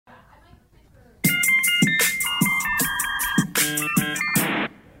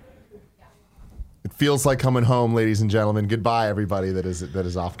Feels like coming home, ladies and gentlemen. Goodbye, everybody that is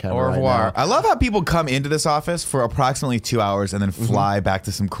off camera. Au revoir. Right now. I love how people come into this office for approximately 2 hours and then fly back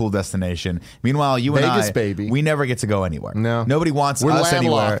to some cool destination. Meanwhile, you and Vegas, I, baby. we never get to go anywhere. No. Nobody wants We're us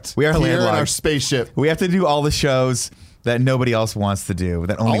anywhere. landlocked. We are here landlocked. in our spaceship. We have to do all the shows that nobody else wants to do,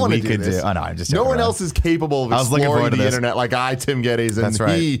 that only we could do. Oh, no, I'm just no joking one around. else is capable of I was looking exploring forward to the this. internet like I, Tim Geddes, and That's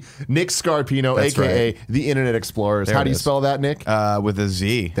right. he, Nick Scarpino, That's a.k.a. right. the Internet Explorers. There How it do you is. spell that, Nick? With a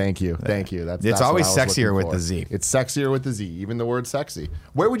Z. Thank you. Thank you. That's It's what always I was sexier looking with for. the Z. It's sexier with the Z, even the word sexy.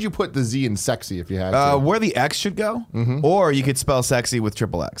 Where would you put the Z in sexy if you had to? Where the X should go, or you could spell sexy with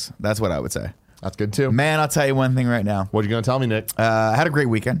triple X. That's what I would say. That's good, too. Man, I'll tell you one thing right now. What are you going to tell me, Nick? I had a great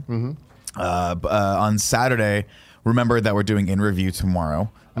weekend. On Saturday, remember that we're doing In Review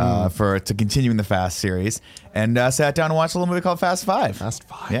tomorrow to continue in the Fast series, and sat down and watched a little movie called Fast Five. Fast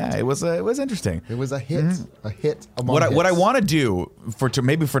Five. Yeah, it was interesting. It was a hit. A hit among What I hits. want to do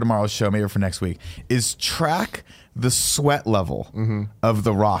maybe for tomorrow's show, maybe for next week, is track the sweat level of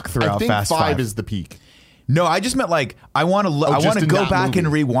The Rock throughout I think Fast Five. is the peak. No, I just meant like I want just to in go that back and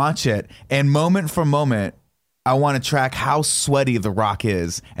movie. rewatch it, and moment for moment, I want to track how sweaty The Rock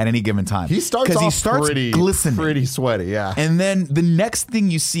is at any given time. He starts off glistening. pretty sweaty, yeah. And then the next thing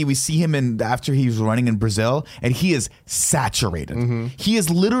we see him after he's running in Brazil, and he is saturated. He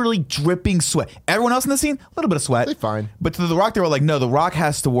is literally dripping sweat. Everyone else in the scene, a little bit of sweat. They're fine. But to The Rock, they were like, no, The Rock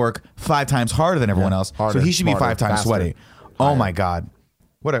has to work 5 times harder than everyone else. harder, so he should be smarter, 5 times faster, sweaty. Oh my God.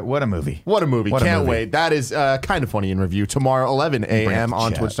 What a movie. What a movie. What a Can't movie. wait. That is kind of funny in review tomorrow, 11 a.m.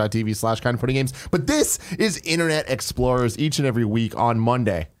 on chat. twitch.tv/kindoffunnygames. But this is Internet Explorers each and every week on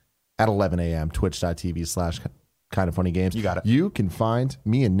Monday at 11 a.m. twitch.tv/kindoffunnygames. You got it. You can find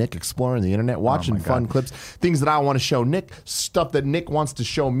me and Nick exploring the internet, watching fun clips, things that I want to show Nick, stuff that Nick wants to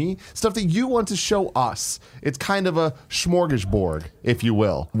show me, stuff that you want to show us. It's kind of a smorgasbord, if you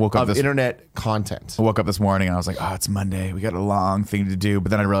will, of internet content. I woke up this morning and I was like, oh, it's Monday. We got a long thing to do.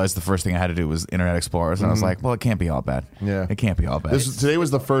 But then I realized the first thing I had to do was Internet Explorers. And I was like, well, it can't be all bad. Yeah. It can't be all bad. Today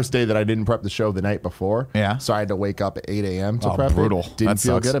was the first day that I didn't prep the show the night before. Yeah. So I had to wake up at 8 a.m. to prep brutal. it. Didn't That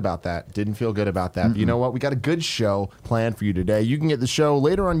feel sucks. good about that. But you know what? We got a good show planned for you today. You can get the show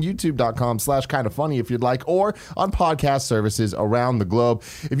later on youtube.com/kindoffunny if you'd like, or on podcast services around the globe.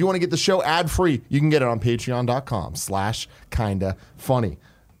 If you want to get the show ad-free, you can get it on patreon.com/kindafunny.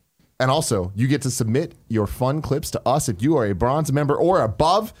 And also, you get to submit your fun clips to us if you are a bronze member or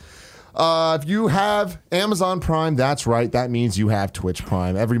above. If you have Amazon Prime, that's right. That means you have Twitch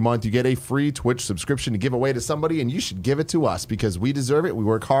Prime. Every month you get a free Twitch subscription to give away to somebody, and you should give it to us because we deserve it. We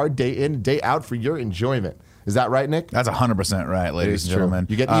work hard day in, day out for your enjoyment. Is that right, Nick? That's 100% right, ladies and gentlemen.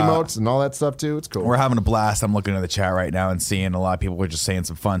 You get emotes and all that stuff too. It's cool. We're having a blast. I'm looking at the chat right now and seeing a lot of people were just saying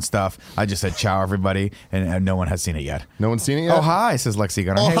some fun stuff. I just said ciao, everybody, and no one has seen it yet. No one's seen it yet? Oh, hi, says Lexi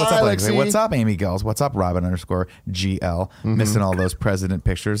Gunner. Oh, hey, what's hi, up, Lexi? Lexi. What's up, Amy Girls? What's up, Robin_GL? Missing all those president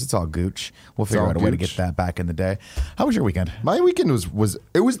pictures. It's all gooch. We'll figure out a way to get that back in the day. How was your weekend? My weekend was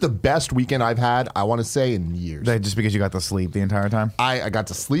the best weekend I've had, I want to say, in years. Just because you got to sleep the entire time? I got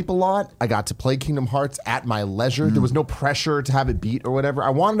to sleep a lot. I got to play Kingdom Hearts at my leisure. There was no pressure to have it beat or whatever. I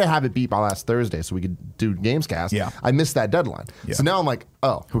wanted to have it beat by last Thursday so we could do Gamescast. Yeah. I missed that deadline. Yeah. So now I'm like,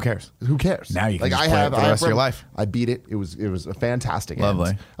 oh, Who cares? Who cares? Now you can just play it for the rest of your life. I beat it. It was a fantastic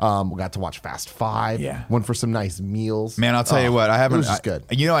Lovely. end. We got to watch Fast 5. Yeah. Went for some nice meals. Man, I'll tell you what. It was just good.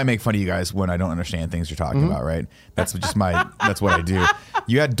 You know, I make fun of you guys when I don't understand things you're talking about, right? That's just that's what I do.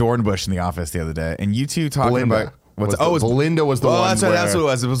 You had Dornbush in the office the other day, and you two talking Belinda. about. Belinda was the one. That's right. That's what it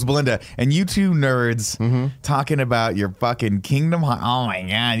was. It was Belinda. And you two nerds talking about your fucking Kingdom Hearts. Oh my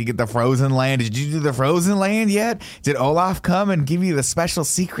God. You get the Frozen Land. Did you do the Frozen Land yet? Did Olaf come and give you the special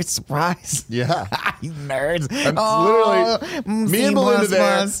secret surprise? Yeah. You nerds. Literally, me and Belinda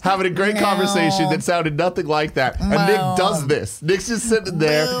there having a great conversation that sounded nothing like that. And Nick does this. Nick's just sitting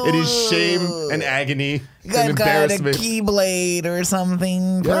there in his shame and agony and embarrassment. Got a Keyblade or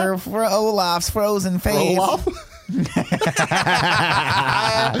something for Olaf's frozen face. Olaf?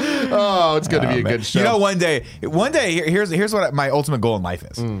 Oh, it's going to be a good show. You know, one day, here's what my ultimate goal in life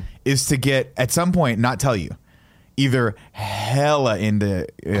is to get, at some point, not tell you, either hella into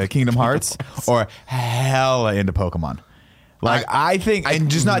Kingdom Hearts or hella into Pokemon. Like, I think, and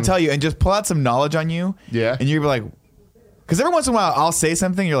just not tell you, and just pull out some knowledge on you. Yeah. And you'll be like, because every once in a while, I'll say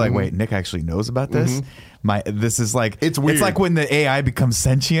something, you're like, wait, Nick actually knows about this? This is like It's weird. It's like when the AI becomes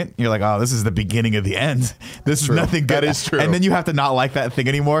sentient. You're like, oh, this is the beginning of the end. This is nothing good. That is true. And then you have to not like that thing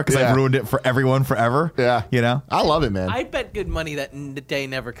anymore because I've ruined it for everyone forever. Yeah. You know? I love it, man. I bet good money that the day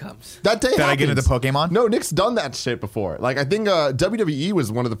never comes. That day Did I happens. get into Pokemon? No, Nick's done that shit before. Like, I think WWE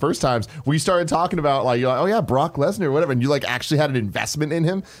was one of the first times we started talking about, like, you're like, oh yeah, Brock Lesnar or whatever, and you like actually had an investment in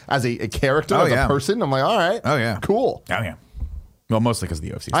him as a character, as a person. I'm like, all right. Oh, yeah. Cool. Oh, yeah. Well, mostly because of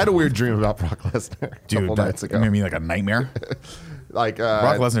the UFC. I had a weird dream about Brock Lesnar a couple nights ago. Made me like a nightmare. Like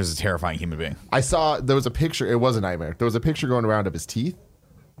Brock Lesnar is a terrifying human being. I saw there was a picture. It was a nightmare. There was a picture going around of his teeth.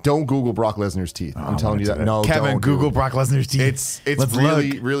 Don't Google Brock Lesnar's teeth. I'm telling you that. No, Kevin, don't Google Brock Lesnar's teeth. It's Let's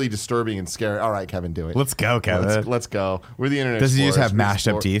really look. really disturbing and scary. All right, Kevin, do it. Let's go, Kevin. Let's go. We're the internet. Does he just explorers. have We mashed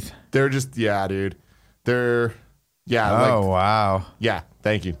up explore- teeth? They're just dude. They're Oh, like wow. yeah.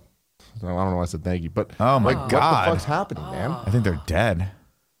 Thank you. I don't know why I said thank you, but Oh, my like, God. what the fuck's happening, man? I think they're dead.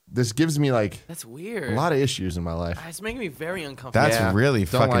 This gives me like That's weird. a lot of issues in my life. It's making me very uncomfortable. That's Yeah, really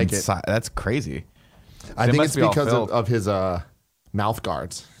don't fucking. like it. That's crazy. I They think must it's be all because filled. of his mouth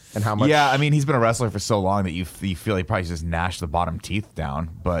guards and how much. Yeah, I mean, he's been a wrestler for so long that you feel he probably just gnashed the bottom teeth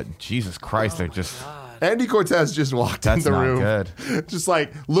down. But Jesus Christ, they're just. Andy Cortez just walked That's in the not room, good. just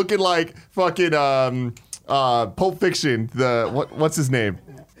like looking like fucking Pulp Fiction. What's his name?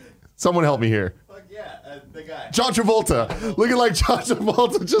 Someone help me here. Fuck yeah, the guy. John Travolta, looking like John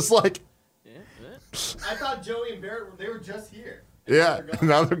Travolta, just like I thought Joey and Barrett they were just here. yeah.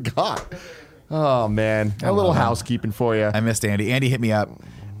 Now they're gone. Oh man, a little housekeeping for you. I missed Andy. Andy hit me up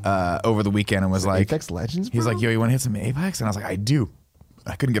over the weekend and was like, Apex Legends. he's bro? like, yo, you want to hit some Apex? And I was like, I do.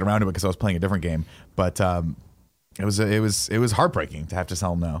 I couldn't get around to it because I was playing a different game, but it was heartbreaking to have to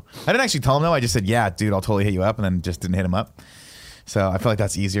tell him no. I didn't actually tell him no. I just said, yeah, dude, I'll totally hit you up, and then just didn't hit him up. So I feel like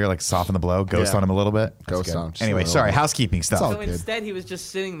that's easier, like soften the blow, ghost Yeah. on him a little bit. That's Ghost good. on him, just a Anyway, little sorry, bit. housekeeping stuff. all So good. instead, he was just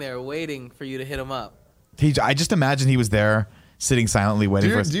sitting there waiting for you to hit him up. I just imagine he was there sitting silently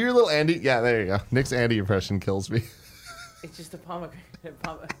waiting for us. Do your little Andy. Yeah, there you go. Nick's Andy impression kills me. It's just a pomegranate.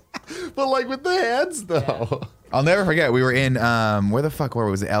 But like with the hands though. I'll never forget. We were in where the fuck were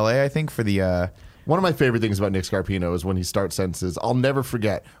we? Was it LA? I think for the. One of my favorite things about Nick Scarpino is when he starts sentences. I'll never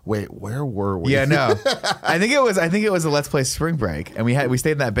forget. Wait, where were we? Yeah, no. I think it was a Let's Play Spring Break, and we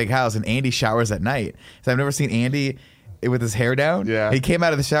stayed in that big house, and Andy showers at night. So I've never seen Andy with his hair down. Yeah. He came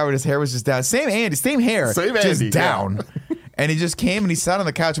out of the shower and his hair was just down. Same Andy, same hair, Same just Andy, down. yeah. And he just came and he sat on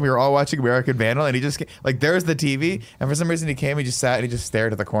the couch and we were all watching American Vandal, and he just like there's the TV, and for some reason he came, he just sat and he just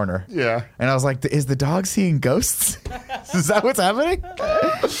stared at the corner. Yeah. And I was like, is the dog seeing ghosts? Is that what's happening?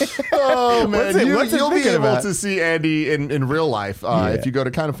 Oh man, what's it you'll be thinking able about? to see Andy in real life if you go to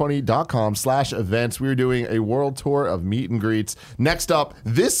kindoffunny.com/events. We're doing a world tour of meet and greets next up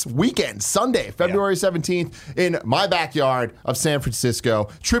this weekend, Sunday, February 17th, in my backyard of San Francisco,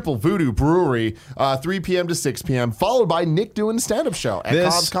 Triple Voodoo Brewery, 3 p.m. to 6 p.m., followed by Nick doing a stand-up show at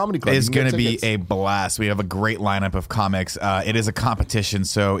Cobb's Comedy Club. Is You can going get to be tickets. a blast. We have a great lineup of comics. It is a competition,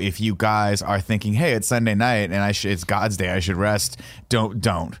 so if you guys are thinking, "Hey, it's Sunday night and it's God's day, I should rest," don't.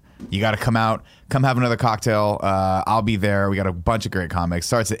 You got to come out, come have another cocktail. I'll be there. We got a bunch of great comics.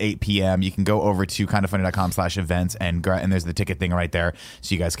 Starts at 8 p.m. You can go over to kindoffunny.com/events and there's the ticket thing right there,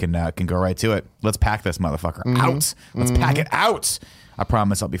 so you guys can go right to it. Let's pack this motherfucker out. Let's pack it out. I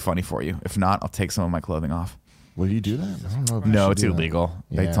promise I'll be funny for you. If not, I'll take some of my clothing off. Will you do that? I don't know. If you No, should it's do that. illegal.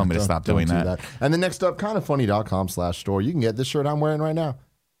 They Yeah, told me to don't- stop don't doing do that. And then next up, kindoffunny.com/store. You can get this shirt I'm wearing right now.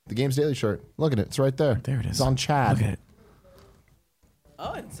 The Games Daily shirt. Look at it. It's right there. There it is. It's on Chad. Look at it.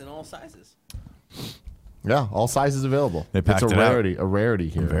 Oh, it's in all sizes. Yeah, all sizes available. They packed it's it out. a rarity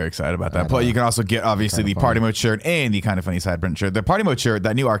here. I'm very excited about that. But you can also get obviously the Party Mode shirt and the Kind of Funny Side Print shirt. The Party Mode shirt,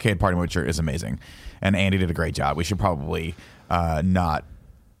 that new arcade Party Mode shirt, is amazing, and Andy did a great job. We should probably not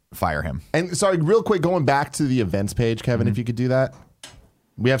fire him. And sorry, real quick, going back to the events page, Kevin, if you could do that.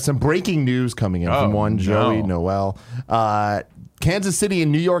 We have some breaking news coming in from one Joey Noel. Kansas City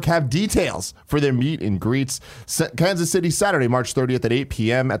and New York have details for their meet and greets. Kansas City, Saturday, March 30th at 8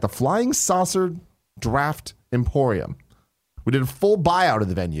 p.m. at the Flying Saucer Draft Emporium. We did a full buyout of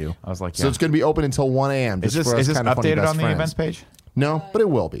the venue. I was like, so yeah. it's going to be open until 1 a.m. Is just this for us Kinda Funny updated best on the friends. events page? No, but it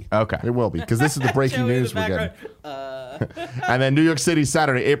will be. Okay. It will be, because this is the breaking Joey in news the we're getting. background. And then New York City,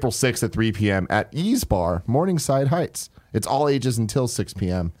 Saturday, April 6th at 3 p.m. at Ease Bar, Morningside Heights. It's all ages until 6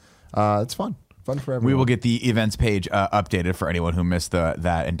 p.m. It's fun. Fun for everyone. We will get the events page updated for anyone who missed that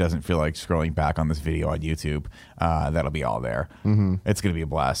and doesn't feel like scrolling back on this video on YouTube. That'll be all there. Mm-hmm. It's going to be a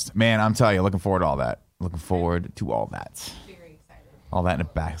blast. Man, I'm telling you, looking forward to all that. Looking forward to all that. Very excited. All that in a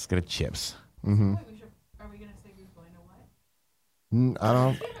basket of chips. Wait, are we gonna say who's going to what?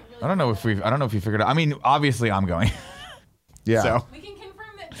 I I don't know if you figured out. I mean, obviously I'm going. Yeah. So We can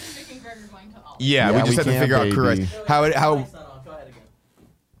confirm that Tim, Vic, and Greg are going to all. Yeah, we just have to can't, figure out baby. correct how. Mic's not on. Go ahead again.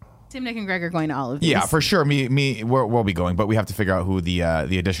 Tim, Nick, and Greg are going to all of these. Yeah, for sure. We'll be going, but we have to figure out who the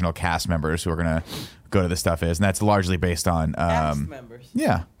additional cast members who are gonna go to this stuff is, and that's largely based on. Cast members.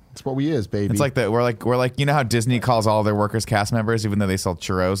 Yeah, That's what we is, baby. it's like that. We're like you know how Disney calls all their workers cast members, even though they sell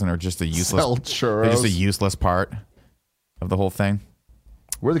churros and are just a useless. Sell churros. They're just a useless part of the whole thing.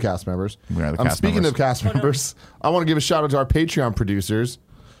 We're the cast members. We are the cast speaking members. of cast members, I want to give a shout out to our Patreon producers.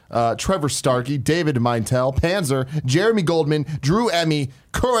 Trevor Starkey, David Mintel, Panzer, Jeremy Goldman, Drew Emmy,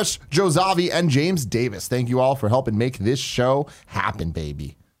 Kurish Jozavi, and James Davis. Thank you all for helping make this show happen,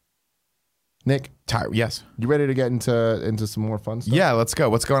 baby. Nick, Yes. you ready to get into some more fun stuff? Yeah, let's go.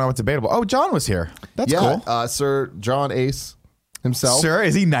 What's going on with Debatable? Oh, John was here. That's cool. Sir John Ace himself. Sir,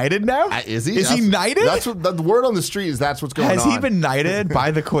 is he knighted now? Is he? Is he knighted? That's what the word on the street is. That's what's going on. Has he been knighted by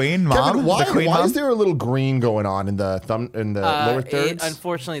the Queen, Mom? Kevin, why, the Queen why Mom? is there a little green going on in the lower thirds?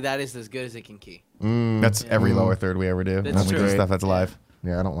 Unfortunately, that is as good as it can key. That's every lower third we ever do. That's When we do true. stuff that's live.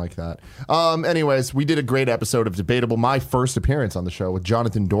 Yeah, I don't like that. Anyways, we did a great episode of Debatable, my first appearance on the show with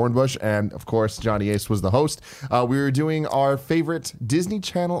Jonathan Dornbush, and of course, Johnny Ace was the host. We were doing our favorite Disney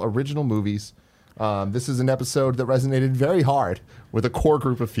Channel original movies. This is an episode that resonated very hard with a core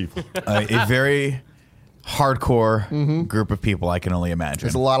group of people. A very hardcore group of people, I can only imagine.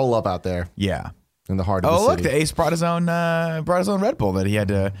 There's a lot of love out there Yeah. in the heart of Oh, the look, city. the Ace brought his own Red Bull that he had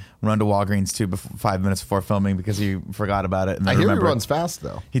to run to Walgreens to 5 minutes before filming because he forgot about it. And I then hear he remembered. runs fast,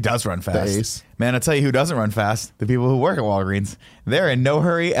 though. He does run fast. Ace. Man, I'll tell you who doesn't run fast. The people who work at Walgreens. They're in no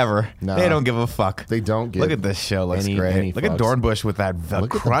hurry ever. No. They don't give a fuck. They don't give Look at this show. Looks any great. Look at fucks. Dornbush with that Look at the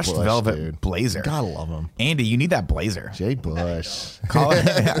crushed Bush, velvet dude. blazer. Gotta love him. Andy, you need that blazer. Jay Bush. Call it.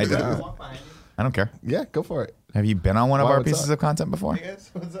 I don't care. Yeah, go for it. Have you been on one of Why, our what's pieces up? of content before?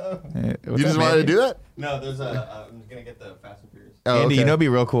 What's up? Hey, You what's just up, wanted to Andy? do that? No, there's I'm gonna get the Fast and Furious. Oh, Andy, okay. you know, it'd be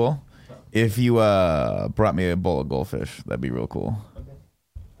real cool if you brought me a bowl of goldfish. That'd be real cool.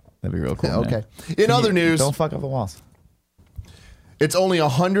 That'd be real cool. man. Okay. In other news, don't fuck up the walls. it's only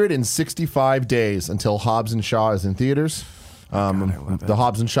 165 days until Hobbs and Shaw is in theaters. The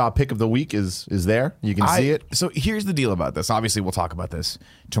Hobbs and Shaw pick of the week is there. You can see it. So here's the deal about this. Obviously, we'll talk about this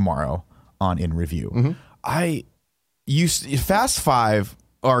tomorrow on In Review. Fast Five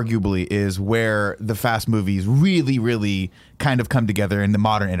arguably is where the Fast movies really, really kind of come together in the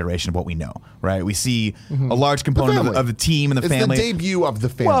modern iteration of what we know, right? We see a large component family. of the team and the It's family. the debut of the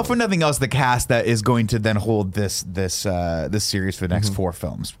family. Well, for nothing else, the cast that is going to then hold this series for the next 4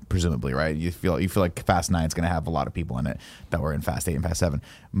 films, presumably, right? You feel like Fast 9 is going to have a lot of people in it that were in Fast 8 and Fast 7,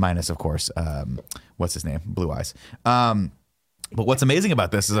 minus, of course, what's his name, Blue Eyes. But what's amazing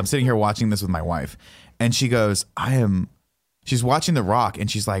about this is I'm sitting here watching this with my wife, and she goes, she's watching The Rock, and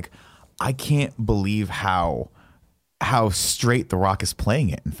she's like, I can't believe how straight The Rock is playing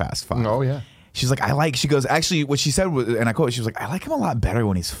it in Fast 5. Oh, yeah. She's like, she goes, actually, what she said was, and I quote, she was like, I like him a lot better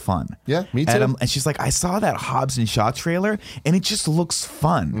when he's fun. Yeah, me too. And she's like, I saw that Hobbs and Shaw trailer, and it just looks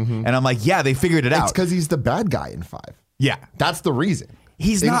fun. And I'm like, yeah, they figured it It's out. because he's the bad guy in 5. Yeah. That's the reason.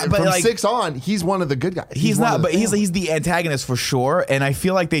 He's not, but from like 6 on, he's one of the good guys. He's one not, of the but he's family. the antagonist for sure. And I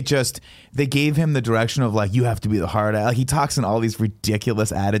feel like they gave him the direction of like, you have to be the hard ass. Like he talks in all these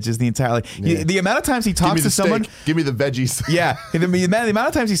ridiculous adages the entire like the amount of times he Give me talks the to someone. steak. Give me the veggies. Yeah, the amount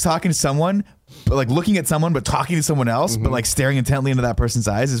of times he's talking to someone, but like looking at someone, but talking to someone else, but like staring intently into that person's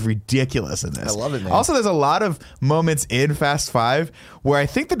eyes is ridiculous in this. I love it, man. Also, there's a lot of moments in Fast 5 where I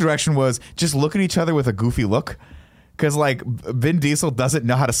think the direction was just look at each other with a goofy look. Because like Vin Diesel doesn't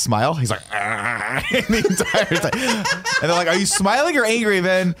know how to smile. He's like the entire time. And they're like, "Are you smiling or angry,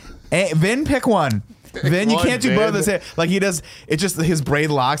 Vin? Vin, pick one. Vin, you one, can't do both at the Vin." same." Like he does. It just his brain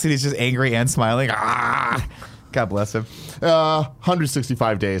locks and he's just angry and smiling. God bless him.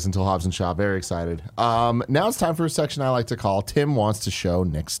 165 days until Hobbs and Shaw. Very excited. Now it's time for a section I like to call Tim Wants to Show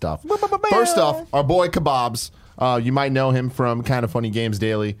Nick Stuff. First off, our boy Kebabs. You might know him from Kind of Funny Games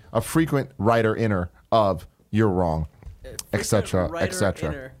Daily, a frequent writer-inner of You're Wrong, etc.,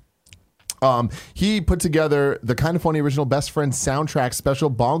 etc. He put together the Kind of Funny Original Best Friends soundtrack special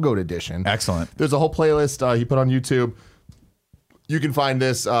Bongoed edition. Excellent. There's a whole playlist he put on YouTube. You can find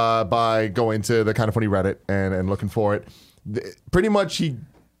this by going to the Kind of Funny Reddit and looking for it. Pretty much he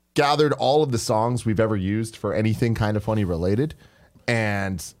gathered all of the songs we've ever used for anything Kind of Funny related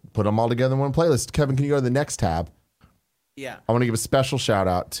and put them all together in one playlist. Kevin, can you go to the next tab? Yeah. I want to give a special shout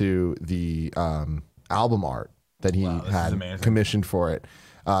out to the album art that he this is had amazing. commissioned for it.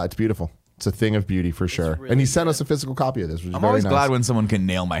 It's beautiful. It's a thing of beauty for sure. really And he sent us a physical copy of this, which is I'm very always nice. glad when someone can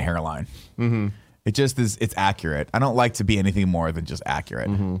nail my hairline. Mm-hmm. It just is. It's accurate. I don't like to be anything more than just accurate.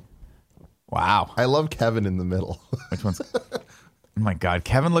 Wow. I love Kevin in the middle. Which one's? Oh my God,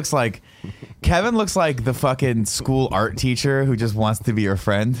 Kevin looks like the fucking school art teacher who just wants to be your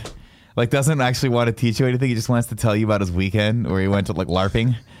friend. Like, doesn't actually want to teach you anything. He just wants to tell you about his weekend where he went to like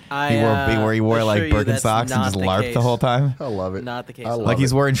LARPing. He wore like Birkenstocks and just LARPed the whole time. I love it. Not the case. Like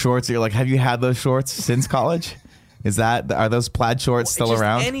he's wearing shorts. You're like, have you had those shorts since college? Are those plaid shorts still Just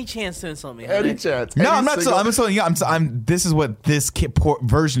around? Any chance to insult me? Any honey? chance? No, Any I'm not. single- I'm insulting you. This is what this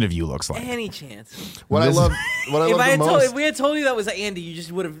version of you looks like. Any chance? What I This- love the most. If we had told you that was Andy, you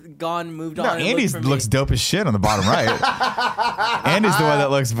just would have gone, moved on. No, and Andy looked for me. looks dope as shit on the bottom right. Andy's the one that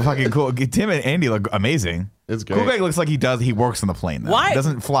looks fucking cool. Tim and Andy look amazing. It's great. Koolbeck looks like he works on the plane. Though. Why- He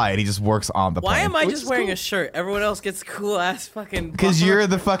doesn't fly it. He just works on the plane. Why am I Which just is wearing cool. a shirt? Everyone else gets cool ass fucking. Because you're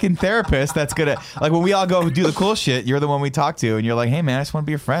the fucking therapist that's gonna like when we all go do the cool shit. You're the one we talk to, and you're like, "Hey man, I just want to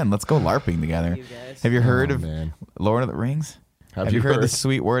be your friend. Let's go LARPing together." You guys. Have you heard of man. Lord of the Rings? Have you you heard the heard?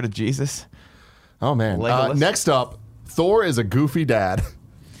 sweet word of Jesus? Oh man. Legolas? Next up, Thor is a goofy dad.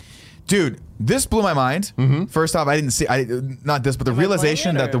 Dude, this blew my mind. First off, I didn't see not this, but the Am I playing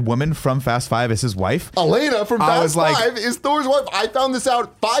realization it, that or- the woman from Fast Five is his wife. Elena from I Fast was like- 5 is Thor's wife. I found this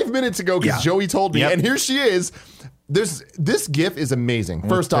out 5 minutes ago because Yeah. Joey told me, Yep. and here she is. This GIF is amazing.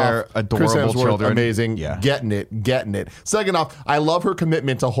 First their off, Chris adorable Hemsworth, children. amazing. Yeah. Getting it. Second off, I love her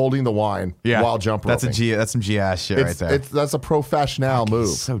commitment to holding the wine while jump roping. That's some G ass shit right there. That's a professional move.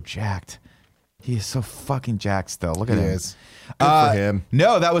 He's so jacked. He is so fucking jacked still. Look at He him. is. Good for him.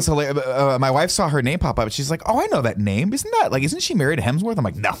 No, that was hilarious. My wife saw her name pop up. She's like, "Oh, I know that name. Isn't she married to Hemsworth?" I'm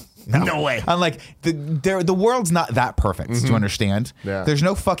like, "No way." I'm like, the world's not that perfect. Do you understand? Yeah. There's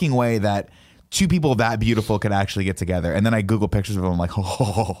no fucking way that two people that beautiful could actually get together. And then I Google pictures of them. I'm like,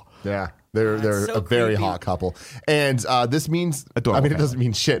 oh. Yeah, they're so a very creepy. hot couple, and this means. Adorable I mean, it family. doesn't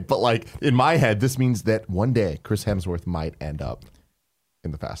mean shit, but like in my head, this means that one day Chris Hemsworth might end up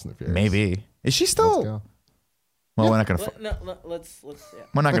in the Fast and the Furious. Maybe is she Let's still? go. Well, we're not gonna. Let's. Yeah.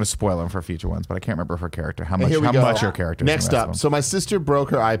 We're not gonna spoil them for future ones, but I can't remember her character. How much? Here we How go. much her character? is in the Next rest of up, them. so my sister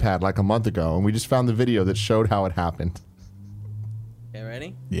broke her iPad like a month ago, and we just found the video that showed how it happened. Okay,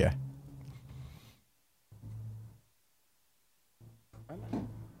 ready? Yeah.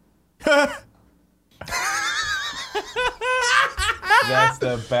 That's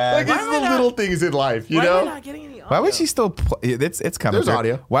the Like bad. it's the little things in life, you Why am I know. not getting any? Why would audio? she still? It's coming. There's through.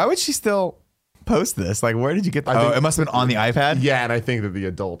 audio. Why would she still post this? Like, where did you get that? I Oh, think- it must have been on the iPad. Yeah, and I think that the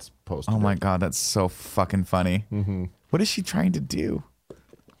adults posted. Oh my it. god, that's so fucking funny. What is she trying to do?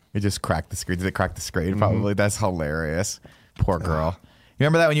 It just cracked the screen. Did it crack the screen? Probably. That's hilarious. Poor girl. You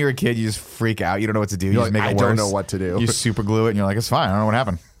remember that when you were a kid, you just freak out. You don't know what to do. You You're just like, make it I don't worse. know what to do. You super glue it, and you're like, it's fine. I don't know what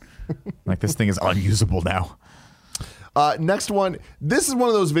happened. Like this thing is unusable now. Next one. This is one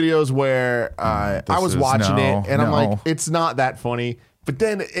of those videos where I was watching it, and I'm like, it's not that funny. But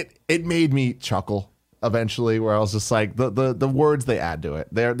then it made me chuckle eventually, where I was just like, the words they add to it,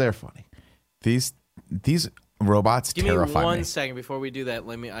 they're funny. These robots Give me terrify 1 me. second before we do that.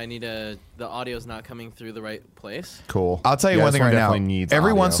 I need the audio's not coming through the right place. Cool. I'll tell you Yeah, one this thing right now. definitely needs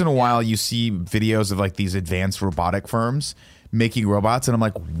Every audio. once in a while, you see videos of like these advanced robotic firms making robots, and I'm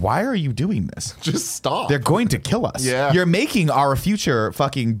like, why are you doing this? Just stop. They're going to kill us. Yeah. You're making our future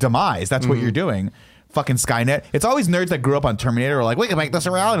fucking demise. That's what you're doing. Fucking Skynet. It's always nerds that grew up on Terminator are like, we can make this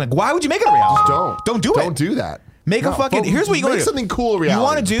a reality. Like, why would you make it a reality? Don't do it. Don't do that. Make a fucking. Here's what you want make to do. something cool. Reality. You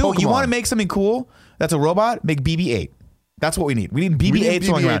want to do? You Pokemon. want to make something cool? That's a robot. Make BB-8. That's what we need. We need BB-8s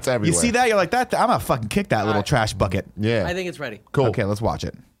going around. BB-8s everywhere. You see that? You're like that. I'm gonna fucking kick that little trash bucket. Yeah. I think it's ready. cool. Okay, let's watch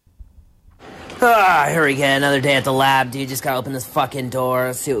it. Here we go, another day at the lab, dude. Just gotta open this fucking door.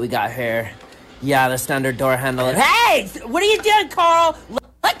 Let's see what we got here. Yeah, the standard door handle. Hey! What are you doing, Carl?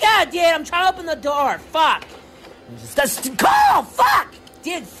 Let go, dude. I'm trying to open the door. Fuck. Carl, fuck!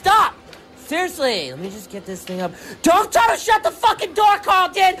 Dude, stop! Seriously, let me just get this thing up. Don't try to shut the fucking door, Carl,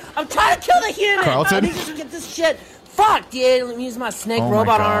 dude! I'm trying to kill the human! Carlton? Let me just get this shit. Fuck, dude. Let me use my snake Oh my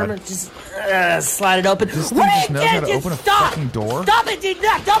robot God. arm and just slide it open. This What thing are just you knows how doing, to dude? open a Stop! fucking door? Stop it, dude!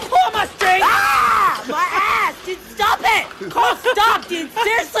 No, don't pull on my string! Ah! My ass! Dude, stop it! Carl, stop, dude!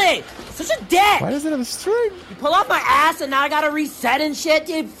 Seriously! Such a dick! Why does it have a string? You pull off my ass and now I gotta reset and shit,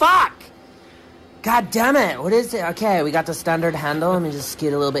 dude? Fuck! God damn it. What is it? Okay, we got the standard handle. Let me just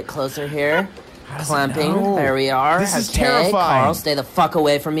scoot a little bit closer here. does it Clamping. know? There we are. This is Okay, terrifying. Carl, stay the fuck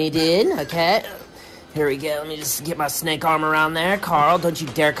away from me, dude. Okay. Here we go. Let me just get my snake arm around there. Carl, don't you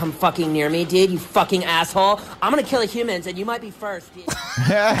dare come fucking near me, dude. You fucking asshole. I'm gonna kill humans, and you might be first, dude.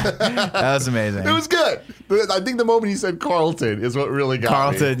 That was amazing. It was good. I think the moment he said Carlton is what really got me.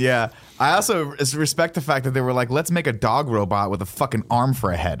 Carlton, yeah. I also respect the fact that they were like, let's make a dog robot with a fucking arm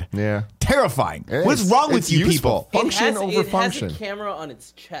for a head. Yeah. Terrifying. What is wrong with you useful. people? Function over It function. has a camera on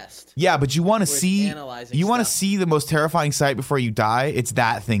its chest. Yeah, but you want to Where it's see analyzing you want to stuff. see the most terrifying sight before you die. It's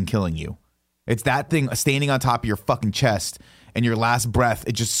that thing killing you. It's that thing standing on top of your fucking chest and your last breath.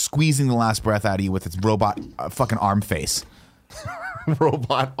 It's just squeezing the last breath out of you with its robot fucking arm face.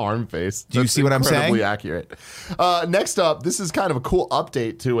 Robot arm face. Do you see what I'm saying? Incredibly accurate. Next up, this is kind of a cool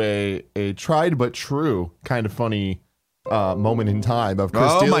update to a tried but true kind of funny moment in time of Chris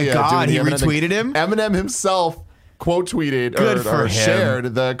Oh my D'Elia God, doing the he Eminem thing. retweeted him? Eminem himself quote tweeted Good for or him.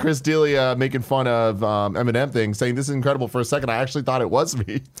 shared the Chris D'Elia making fun of Eminem thing, saying this is incredible. For a second, I actually thought it was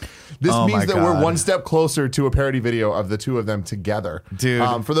me. This Oh means my that we're God. one step closer to a parody video of the two of them together.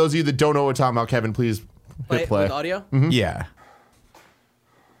 Dude. For those of you that don't know what we're talking about, Kevin, please hit play. With audio? Yeah.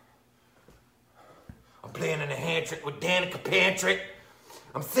 I'm playing in a hand trick with Danica Patrick.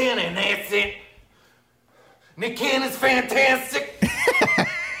 I'm saying an accent. Nick Cannon's fantastic.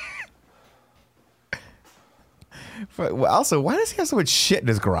 Well, also, why does he have so much shit in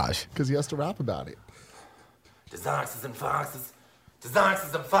his garage? Because he has to rap about it. There's oxes and foxes. There's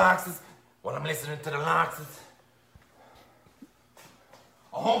oxes and foxes. While I'm listening to the loxes.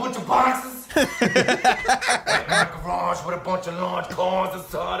 A whole bunch of boxes. Like my garage with a bunch of large cars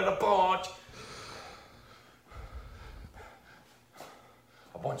inside of the porch.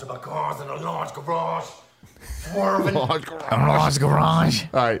 A bunch of my cars in a large garage. Swerving. Garage.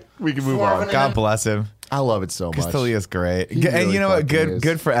 All right, we can move on. Swerving. God bless him. I love it so much. Castilia's great. He And really you know what? fucking is.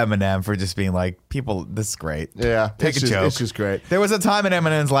 Good for Eminem for just being like, people, this is great. Yeah, Take it's a just, joke. It's just great. There was a time in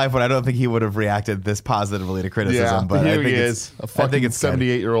Eminem's life when I don't think he would have reacted this positively to criticism. Yeah, but here I think he it's, is, a I fucking think it's good.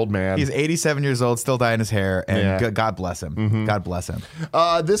 78-year-old man. He's 87 years old, still dyeing his hair, and Yeah. God bless him. God bless him.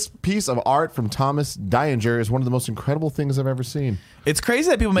 This piece of art from Thomas Deinger is one of the most incredible things I've ever seen. It's crazy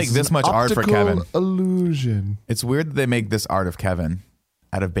that people make This is this an much art for optical Kevin. illusion. It's weird that they make this art of Kevin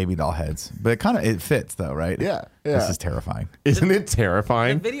out of baby doll heads, but it fits though, right? Yeah, This yeah. is terrifying. Isn't it The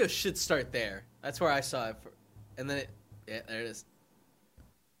terrifying? video should start there. That's where I saw it. And then yeah, there it is.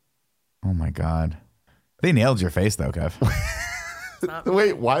 Oh my God. They nailed your face though, Kev.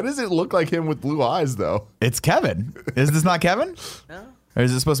 Wait, why does it look like him with blue eyes though? It's Kevin. Is this not Kevin? No? Or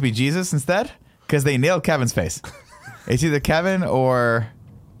is it supposed to be Jesus instead? Because they nailed Kevin's face. It's either Kevin or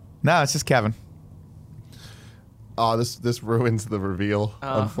no, it's just Kevin. Oh, this ruins the reveal,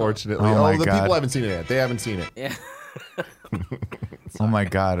 unfortunately. Oh my the God. people haven't seen it yet. They haven't seen it. Yeah. Oh my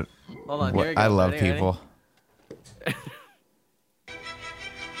God. Hold on. What- Here we go. I love Ready, ready? people.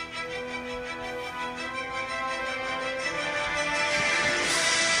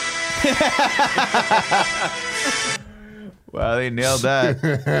 Wow, they nailed that.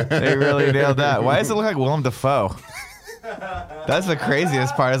 They really nailed that. Why does it look like Willem Dafoe? That's the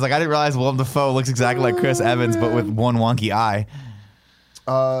craziest part. It's like I didn't realize Willem Dafoe looks exactly like Chris Evans, but with one wonky eye.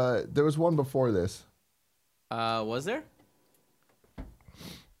 There was one before this. Was there?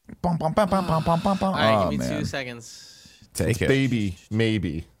 Bum, bum, bum, bum, bum, bum, bum, bum. All right, Oh, give me man. 2 seconds. Take it. Baby,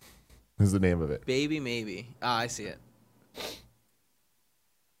 maybe is the name of it. Baby, maybe. Ah, I see it.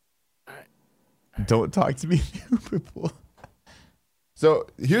 Don't talk to me, people. So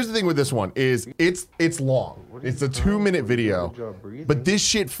here's the thing with this one is it's long. It's a 2-minute video, but this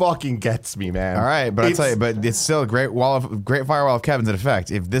shit fucking gets me, man. All right, but I'll It's- tell you, but it's still a great firewall of Kevin's in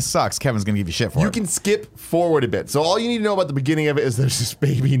effect. If this sucks, Kevin's gonna give you shit for You it. can skip forward a bit. So all you need to know about the beginning of it is there's this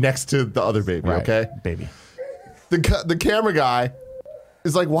baby next to the other baby. Right, Okay, baby. the camera guy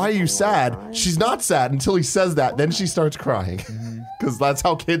is like, "Why are you sad?" She's not sad until he says that. Then she starts crying because that's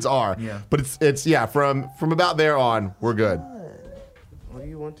how kids are. Yeah. But it's from about there on, we're good. What do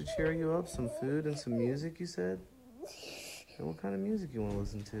you want to cheer you up? Some food and some music, you said? And what kind of music you want to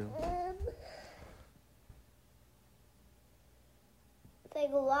listen to?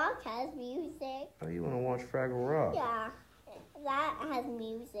 Fraggle Rock has music. Oh, you want to watch Fraggle Rock? Yeah, that has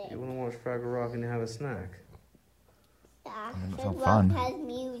music. You want to watch Fraggle Rock and have a snack? Yeah, sounds Fraggle fun. Rock has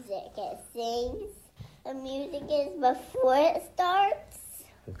music. It sings. The music is before it starts.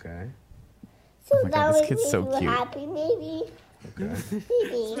 Okay. So Oh my God, that this would kid's make so you cute. happy, maybe. Okay. It's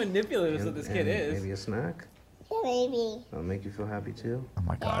Maybe. manipulative is what this kid is. Maybe a snack? Yeah, maybe. That'll make you feel happy too? Oh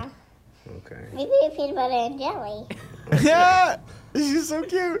my Yeah. God. Okay. Maybe a peanut butter and jelly. Yeah, she's so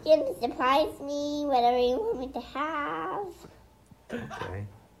cute. You can surprise me, whatever you want me to have. Okay.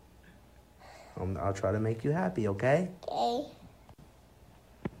 I'll try to make you happy, okay? Okay.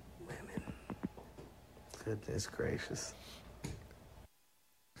 Goodness gracious.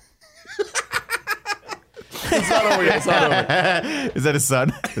 It's not over yet. It's not over. Is that his son?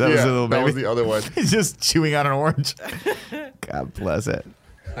 That was Yeah, a little baby. that was the other one. He's just chewing on an orange. God bless it.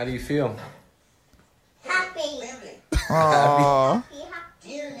 How do you feel? Happy. Aww.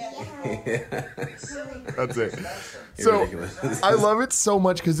 That's it. So I love it so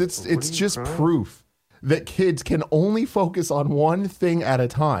much because it's just proof that kids can only focus on one thing at a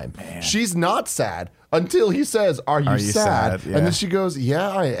time. Man. She's not sad until he says, "Are you sad?" Yeah. And then she goes, "Yeah,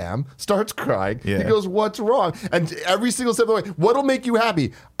 I am." Starts crying. Yeah. He goes, "What's wrong?" And every single step of the way, what'll make you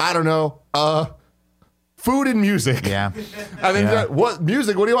happy? I don't know. Food and music. Yeah. And then what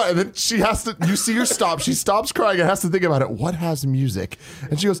music? What do you want? And then she has to, you see her stop. She stops crying and has to think about it. What has music?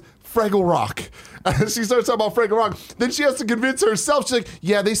 And she goes, Fraggle Rock. And she starts talking about Fraggle Rock. Then she has to convince herself. She's like,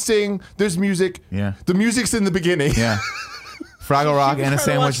 yeah, they sing. There's music. Yeah. The music's in the beginning. Yeah. Fraggle Rock and a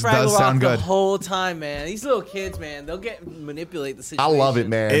sandwich does sound good. The whole time, man. These little kids, man, they'll manipulate the situation. I love it,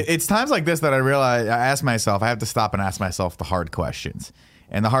 man. It's times like this that I realize, I ask myself, I have to stop and ask myself the hard questions.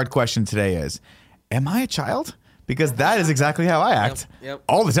 And the hard question today is, am I a child? Because that is exactly how I act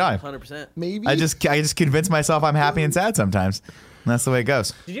all the time. 100%. Maybe. I just convince myself I'm happy and sad sometimes. And that's the way it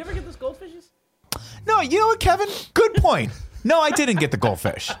goes. Did you ever get those goldfishes? No, you know what, Kevin? Good point. No, I didn't get the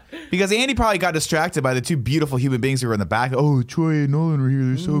goldfish. Because Andy probably got distracted by the two beautiful human beings who were in the back. Oh, Troy and Nolan are here.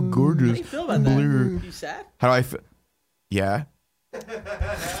 They're so gorgeous. How do you feel about that? You sad? How do I feel? Yeah. You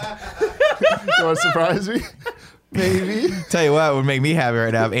want to surprise me? Maybe. Tell you what would make me happy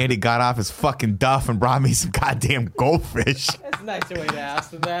right now if Andy got off his fucking duff and brought me some goddamn goldfish. That's a nicer way to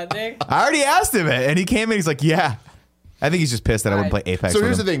ask them that, Nick. I already asked him it, and he came in. He's like, "Yeah." I think he's just pissed that I wouldn't play Apex. So with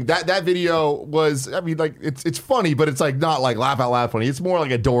here's him. the thing. That video was, I mean, like it's funny, but it's like not like laugh out loud funny. It's more like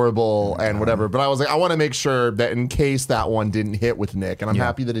adorable and whatever. But I was like, I want to make sure that in case that one didn't hit with Nick, and I'm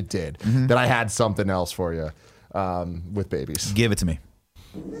happy that it did, that I had something else for you with babies. Give it to me.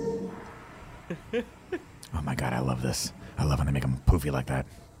 Oh my god, I love this. I love when they make them poofy like that.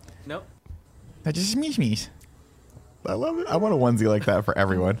 Nope. That just smeesh. I love it. I want a onesie like that for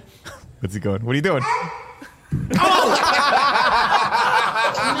everyone. What's he going? What are you doing? Oh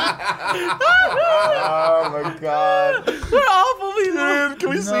my god. We're awful people. Dude, can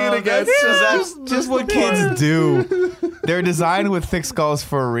we see it again? That's just what kids do. They're designed with thick skulls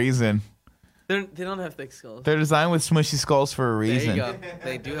for a reason. They don't have thick skulls. They're designed with smushy skulls for a reason. There you go.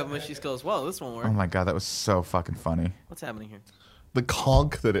 They do have mushy skulls. Whoa, this won't work. Oh my god, that was so fucking funny. What's happening here? The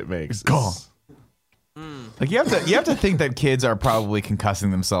conk that it makes. Conk. Like you have to think that kids are probably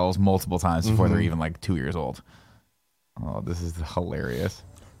concussing themselves multiple times before they're even like 2 years old. Oh, this is hilarious.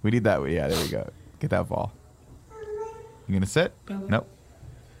 We need that. Yeah, there we go. Get that ball. You gonna sit? Nope.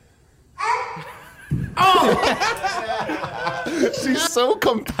 She's so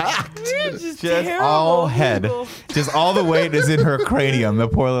compact. Just all head. Just all the weight is in her cranium. The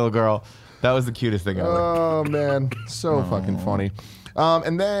poor little girl. That was the cutest thing ever. Oh man, so fucking funny.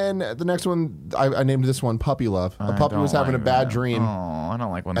 And then the next one, I named this one Puppy Love. A puppy was having a bad dream. Oh, I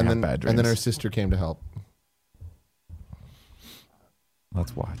don't like when they have bad dreams. And then her sister came to help.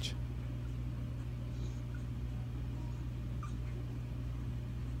 Let's watch.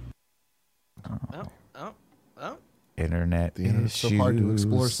 Oh. Internet The internet's so hard to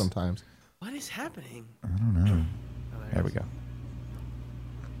explore sometimes. What is happening? I don't know. There we go.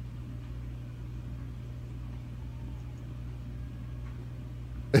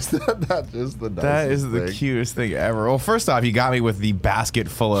 Is that just the nicest That is the thing? cutest thing ever. Well, first off, you got me with the basket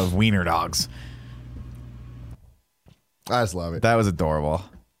full of wiener dogs. I just love it. That was adorable.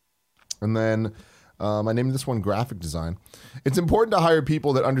 And then I named this one Graphic Design. It's important to hire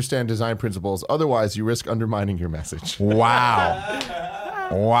people that understand design principles. Otherwise, you risk undermining your message. Wow.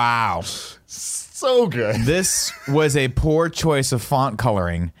 Wow. So good. This was a poor choice of font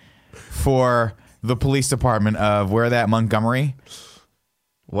coloring for the police department of where that Montgomery?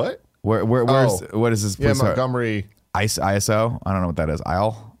 What? What is this Yeah, police Montgomery. ISO? I don't know what that is.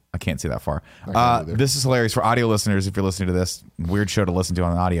 Aisle? I can't see that far. I can't either. This is hilarious for audio listeners if you're listening to this. Weird show to listen to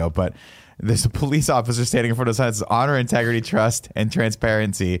on the audio, but there's a police officer standing in front of signs: honor, integrity, trust, and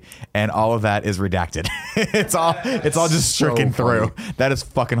transparency, and all of that is redacted. it's all just stricken through. That is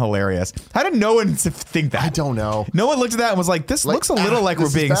fucking hilarious. How did no one think that? I don't know. No one looked at that and was like, "This looks a little like we're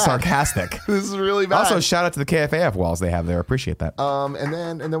this is being bad. sarcastic." This is really bad. Also, shout out to the KFAF walls they have there. Appreciate that. And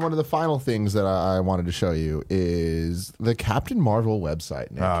then one of the final things that I wanted to show you is the Captain Marvel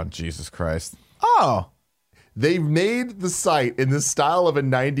website, Nick. Oh, Jesus Christ. Oh. They made the site in the style of a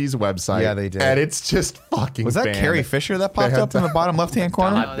 90s website. Yeah, they did. And it's just fucking Was that banned. Carrie Fisher that popped They had up in the bottom left-hand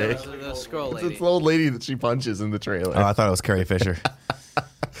corner? No, that was the scroll lady. It's the old lady that she punches in the trailer. Oh, I thought it was Carrie Fisher.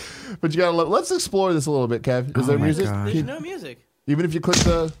 But you gotta let's explore this a little bit, Kev. Is there music? There's no music. Even if you click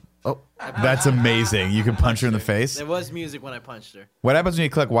the That's amazing. You can punch her in the face. There was music when I punched her. What happens when you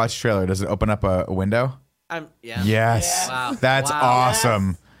click watch trailer? Does it open up a window? Yeah. Yes. Wow. That's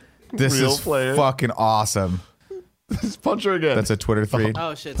awesome. This Real is player. fucking awesome. Just punch her again. That's a Twitter thread.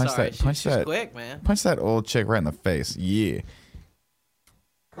 Oh shit! Punch Sorry, that. Punch she's that. quick, man. Punch that old chick right in the face. Yeah.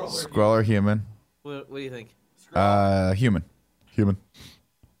 Scroller human. What do you think? Human. Human.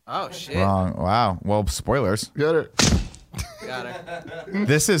 Oh shit! Wrong. Wow. Well, spoilers. Got her. Got her.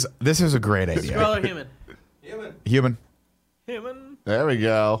 This is a great idea. Scroller human. Human. Human. There we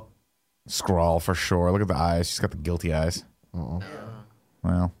go. Scrawl for sure. Look at the eyes. She's got the guilty eyes.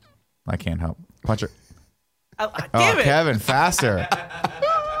 Well, I can't help. Punch her. Damn it. Kevin, faster.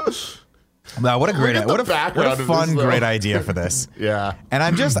 Wow, what a great, Look at the what a background of fun, this, though. great idea for this. Yeah. And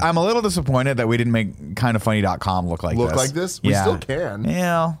I'm a little disappointed that we didn't make kindoffunny.com look like this. We still can.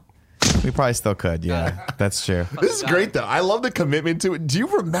 Yeah. We probably still could. Yeah, that's true. This is great though. I love the commitment to it. Do you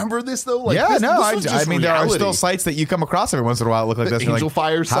remember this though? Like, Yeah, this, no, this was just I mean, there are reality. still sites that you come across every once in a while that look like The this. You're Angel like,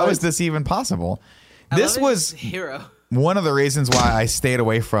 Fire how is sites? this even possible? I This love it. was Hero. one of the reasons why I stayed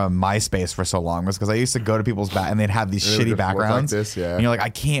away from MySpace for so long was because I used to go to people's and they'd have these They would shitty just look like backgrounds. this, yeah. And you're like, I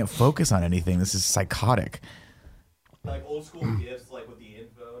can't focus on anything. This is psychotic. Like old school gifs, like with the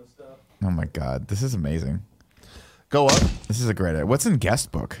info and stuff. Oh my god, this is amazing. Go up. This is a great idea. What's in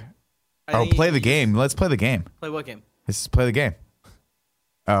guest book? I Oh, think play the you game. Let's play the game. Play what game? Let's play the game.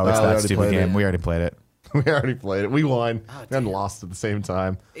 Oh, it's we that already stupid played game. it. We already played it. We already played it. We won Oh, and damn. lost at the same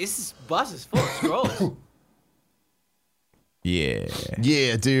time. This bus is full of scrollers. Yeah.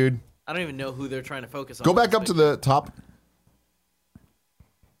 Yeah, dude. I don't even know who they're trying to focus on. Go back up to the top.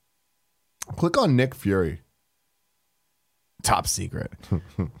 Click on Nick Fury. Top secret.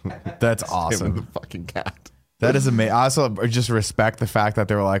 That's Him and awesome. the fucking cat. That is amazing. I also just respect the fact that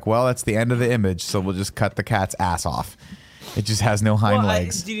they were like, well, that's the end of the image, so we'll just cut the cat's ass off. It just has no hind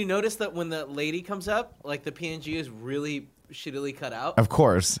legs. Did you notice that when the lady comes up, like the PNG is really shittily cut out? Of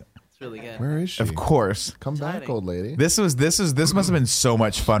course. It's really good. Where is she? Of course. Come back, Exciting. old lady. This must have been so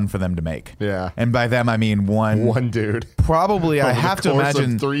much fun for them to make. Yeah. And by them I mean One dude. probably I Over the have to course of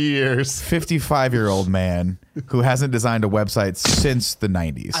imagine 3 years. 55-year-old man who hasn't designed a website since the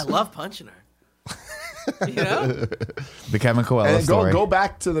 90s. I love punching her. You know? The Kevin Coelho And story. go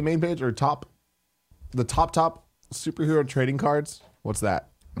back to the main page or top superhero trading cards. What's that?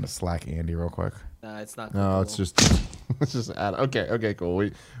 I'm gonna slack Andy real quick. Nah, it's not. No, cool. it's just okay, cool.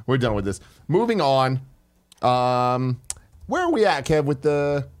 We're done with this. Moving on. Where are we at, Kev, with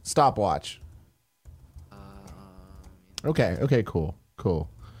the stopwatch? Okay, cool.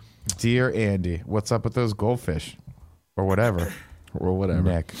 Dear Andy, what's up with those goldfish? Or whatever. Or whatever.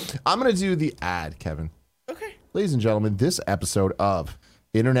 Nick. I'm gonna do the ad, Kevin. Okay. Ladies and gentlemen, this episode of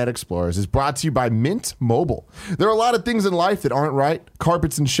Internet Explorers is brought to you by Mint Mobile. There are a lot of things in life that aren't right.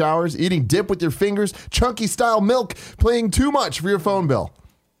 Carpets and showers, eating dip with your fingers, chunky style milk, paying too much for your phone bill.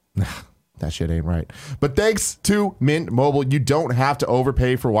 That shit ain't right. But thanks to Mint Mobile, you don't have to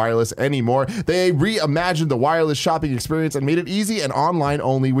overpay for wireless anymore. They reimagined the wireless shopping experience and made it easy and online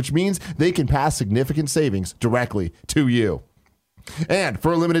only, which means they can pass significant savings directly to you. And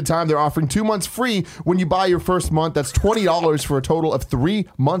for a limited time, they're offering 2 months free when you buy your first month. That's $20 for a total of 3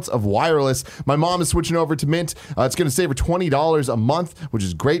 months of wireless. My mom is switching over to Mint. It's going to save her $20 a month, which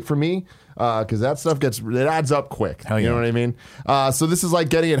is great for me because that stuff it adds up quick. Hell yeah. You know what I mean? So this is like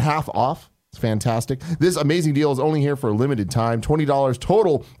getting it half off. It's fantastic. This amazing deal is only here for a limited time. $20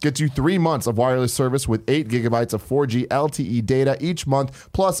 total gets you 3 months of wireless service with 8 gigabytes of 4G LTE data each month,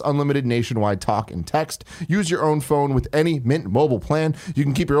 plus unlimited nationwide talk and text. Use your own phone with any Mint Mobile plan. You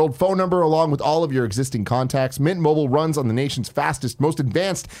can keep your old phone number along with all of your existing contacts. Mint Mobile runs on the nation's fastest, most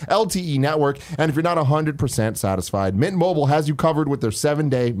advanced LTE network, and if you're not 100% satisfied, Mint Mobile has you covered with their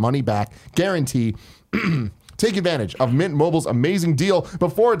 7-day money-back guarantee. Take advantage of Mint Mobile's amazing deal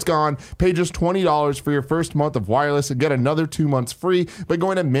before it's gone. Pay just $20 for your first month of wireless and get another 2 months free by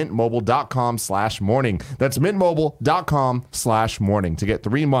going to mintmobile.com/morning. That's mintmobile.com/morning to get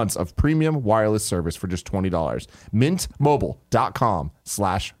 3 months of premium wireless service for just $20.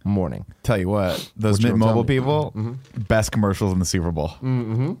 Mintmobile.com/morning. Tell you what, those What you Mint gonna Mobile tell me? people, best commercials in the Super Bowl.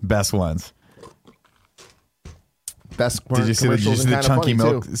 Mm-hmm. Best ones. Best Did you see the Chunky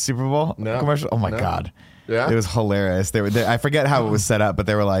Milk Super Bowl commercial? Oh my No. God. Yeah. It was hilarious. They I forget how it was set up, but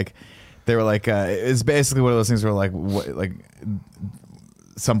they were like, it's basically one of those things where like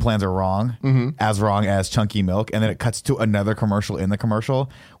some plans are wrong, as wrong as Chunky Milk, and then it cuts to another commercial in the commercial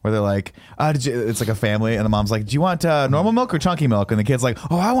where they're like, it's like a family, and the mom's like, do you want normal milk or chunky milk? And the kid's like,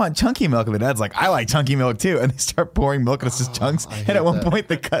 oh, I want chunky milk. And the dad's like, I like chunky milk too. And they start pouring milk, and it's just chunks. And at one point,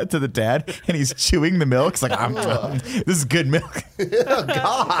 they cut to the dad, and he's chewing the milk. It's like, this is good milk. Oh,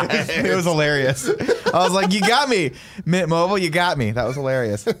 God. It was hilarious. I was like, you got me, Mint Mobile. You got me. That was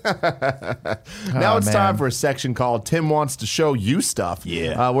hilarious. Now it's time for a section called Tim Wants to Show You Stuff.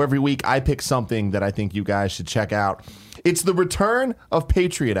 Yeah. Where every week I pick something that I think you guys should check out. It's the return of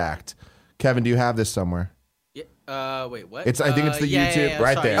Patriot Act. Kevin, do you have this somewhere? Yeah. Wait, what? I think it's the YouTube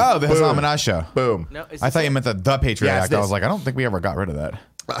right sorry. there. Oh, the Hasan Minhaj show. Boom. No, I thought you meant the Patriot Act. this. I was like, I don't think we ever got rid of that.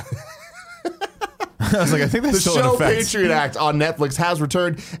 I was like, I think that's The still in show effect. Patriot Act on Netflix has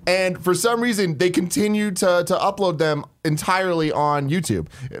returned, and for some reason, they continue to upload them entirely on YouTube.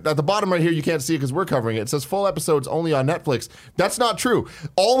 At the bottom right here, you can't see it because we're covering it. It says full episodes only on Netflix. That's not true.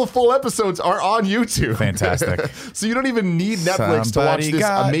 All the full episodes are on YouTube. Fantastic. So you don't even need Netflix to watch Somebody this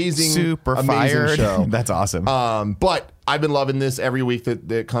got amazing fired. show. That's awesome. But I've been loving this every week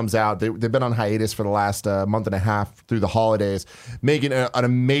that it comes out. They've been on hiatus for the last month and a half through the holidays, making an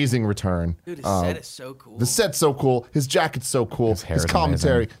amazing return. Dude, his set is so cool. The set's so cool. His jacket's so cool. His hair His is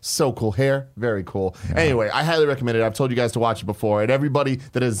commentary, amazing. so cool. Hair, very cool. Anyway, I highly recommend it. I've told you guys to watch it before, and everybody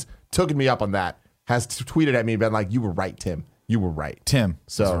that has taken me up on that has tweeted at me and been like, you were right, Tim. You were right. Tim.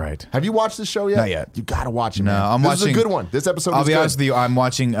 So, is right. have you watched this show yet? Not yet. You got to watch it, No, man. I'm this watching. is a good one. This episode I'll is be good. honest with you. I'm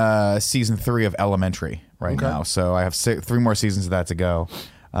watching season 3 of Elementary right now. So I have 3 more seasons of that to go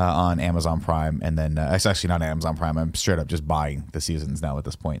on Amazon Prime. And then it's actually not Amazon Prime. I'm straight up just buying the seasons now at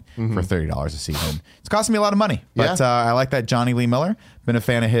this point for $30 a season. It's costing me a lot of money. But I like that Johnny Lee Miller. Been a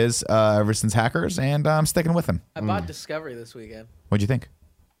fan of his ever since Hackers, and I'm sticking with him. I bought Discovery this weekend. What'd you think?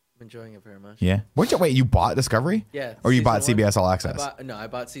 I'm enjoying it very much. Yeah. Wait, you bought Discovery? Yeah. Or you season bought one. CBS All Access? I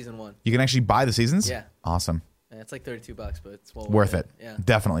bought season 1. You can actually buy the seasons? Yeah. Awesome. Yeah, it's like $32, but it's well Worth it. Yeah.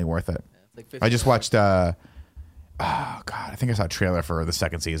 Definitely worth it. Yeah, it's like 50 I just watched oh God, I think I saw a trailer for the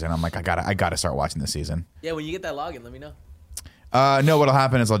second season. I'm like, I gotta start watching this season. Yeah, when you get that login, let me know. No, what'll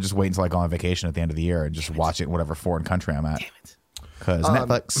happen is I'll just wait until I go on vacation at the end of the year and just watch it in whatever foreign country I'm at. Damn it. Because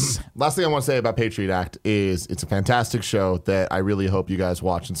Netflix. Last thing I want to say about Patriot Act is it's a fantastic show that I really hope you guys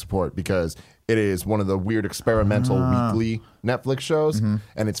watch and support because it is one of the weird experimental weekly Netflix shows, and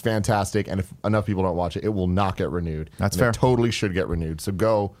it's fantastic. And if enough people don't watch it, it will not get renewed. That's and fair. It totally should get renewed. So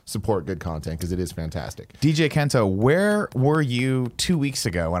go support good content because it is fantastic. DJ Kento, where were you 2 weeks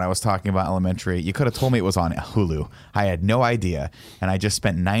ago when I was talking about Elementary? You could have told me it was on Hulu. I had no idea, and I just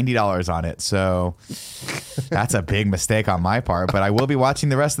spent $90 on it. So that's a big mistake on my part, but I will be watching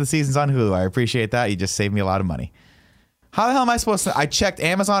the rest of the seasons on Hulu. I appreciate that. You just saved me a lot of money. How the hell am I supposed to? I checked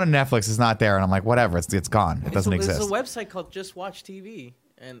Amazon and Netflix is not there, and I'm like, whatever, it's gone. It doesn't exist. There's a website called Just Watch TV,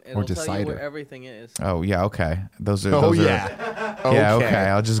 and it'll Or tell you Decider. where everything is. Oh yeah, okay. Those are. Oh, those yeah. Are, yeah, okay.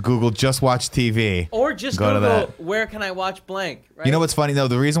 I'll just Google Just Watch TV. Or just Go to Google that. where can I watch blank. Right? You know what's funny though?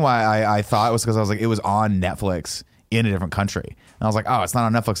 The reason why I thought it was because I was like, it was on Netflix in a different country, and I was like, oh, it's not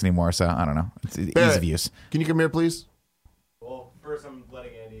on Netflix anymore. So I don't know. It's ease of use. Can you come here, please? Well, first I'm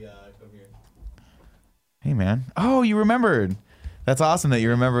letting Andy come here. Hey man. Oh, you remembered. That's awesome that you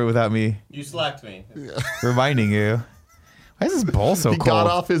remember without me You slacked me. reminding you. Why is this bowl so He cold? got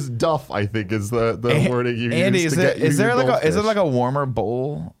off his duff, I think, is the wording you Andy, used. is there like a warmer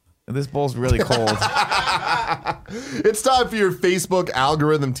bowl? This bowl's really cold. It's time for your Facebook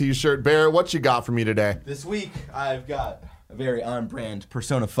algorithm t-shirt. Barrett, what you got for me today? This week I've got a very on-brand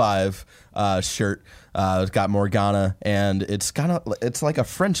Persona 5 shirt. It's got Morgana, and it's like a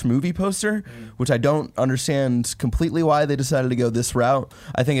French movie poster, which I don't understand completely why they decided to go this route.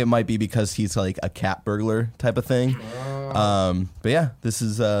 I think it might be because he's like a cat burglar type of thing. But yeah, this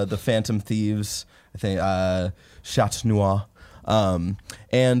is the Phantom Thieves, I think, Chat Noir.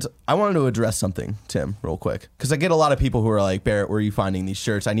 And I wanted to address something, Tim, real quick, because I get a lot of people who are like, Barrett, where are you finding these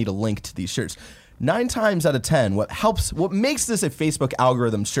shirts? I need a link to these shirts. 9 times out of 10, what makes this a Facebook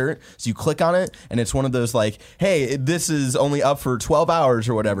algorithm shirt is you click on it and it's one of those like, hey, this is only up for 12 hours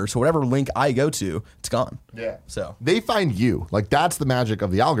or whatever. So whatever link I go to, it's gone. Yeah. So They find you. Like, that's the magic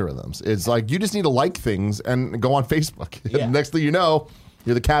of the algorithms. It's like you just need to like things and go on Facebook. Yeah. Next thing you know,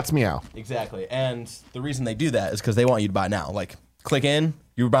 you're the cat's meow. exactly. And the reason they do that is because they want you to buy now. Like, click in,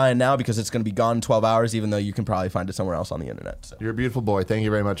 you're buying now because it's going to be gone in 12 hours, even though you can probably find it somewhere else on the internet. So. You're a beautiful boy. Thank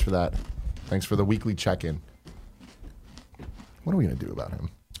you very much for that. Thanks for the weekly check-in. What are we going to do about him?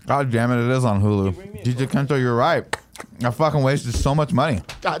 God damn it is on Hulu. DJ Kento, you're right. I fucking wasted so much money.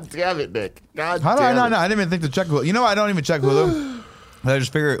 God damn it, Nick. God How do damn I not it. know? I didn't even think to check Hulu. You know, I don't even check Hulu. I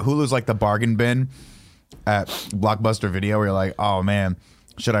just figure Hulu's like the bargain bin at Blockbuster Video where you're like, oh man,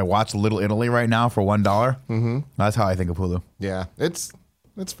 should I watch Little Italy right now for $1? Mm-hmm. That's how I think of Hulu. Yeah, it's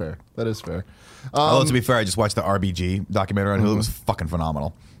That's fair. That is fair. Although to be fair, I just watched the RBG documentary on Hulu. It was fucking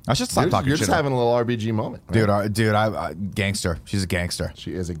phenomenal. I should stop talking You're shit. just having a little RBG moment. Right? Dude, I gangster. She's a gangster.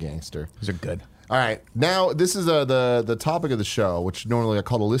 She is a gangster. These are good. All right. Now, this is the topic of the show, which normally I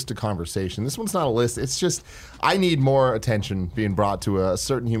call a list of conversation. This one's not a list. It's just I need more attention being brought to a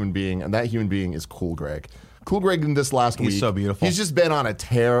certain human being, and that human being is Cool Greg. Cool Greg in this last week. He's so beautiful. He's just been on a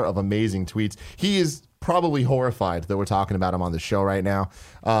tear of amazing tweets. He is probably horrified that we're talking about him on the show right now,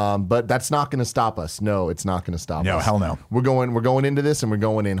 but that's not going to stop us. No, it's not going to stop us. No, hell no. We're going into this, and we're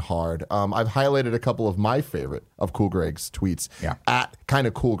going in hard. I've highlighted a couple of my favorite of Cool Greg's tweets at kind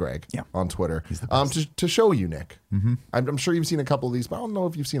of Cool Greg on Twitter to show you, Nick. Mm-hmm. I'm sure you've seen a couple of these, but I don't know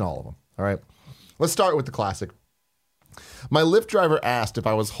if you've seen all of them. All right, let's start with the classic. My Lyft driver asked if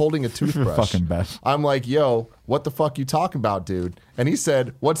I was holding a toothbrush. Fucking best. I'm like, yo, what the fuck you talking about, dude? And he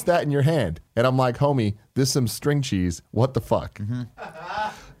said, what's that in your hand? And I'm like, homie, this some string cheese. What the fuck? Mm-hmm.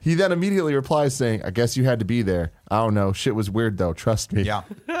 He then immediately replies saying, I guess you had to be there. I don't know. Shit was weird, though. Trust me. Yeah.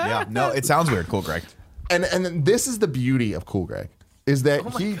 Yeah. No, it sounds weird, Cool Greg. And this is the beauty of Cool Greg, is that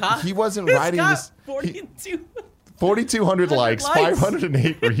he wasn't writing this. 4,200 likes,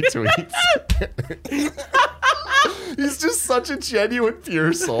 508 retweets. He's just such a genuine,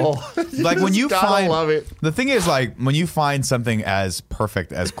 pure soul. Like when you find, love it. The thing is, like when you find something as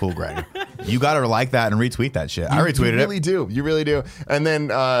perfect as Cool Greg, you gotta like that and retweet that shit. I retweeted it. You really do. And then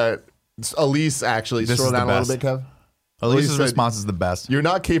Elise actually scroll down a little bit, Kev. Elise's response is the best. You're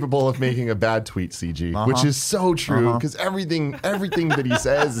not capable of making a bad tweet, CG, which is so true because everything that he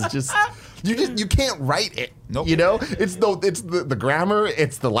says is just. You can't write it. Nope. You know, it's the grammar,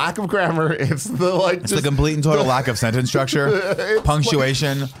 it's the lack of grammar, it's the complete and total lack of sentence structure,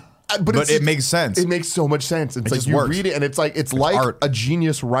 punctuation. But it makes sense. It makes so much sense. It's like you read it and it's like art. A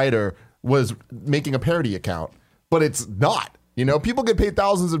genius writer was making a parody account, but it's not. You know, people get paid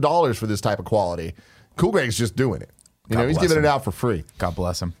thousands of dollars for this type of quality. Cool Greg's just doing it. You know, he's giving it out for free. God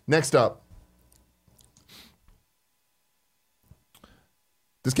bless him. Next up.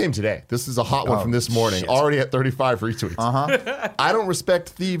 This came today. This is a hot one from this morning. Shit. Already at 35 retweets. I don't respect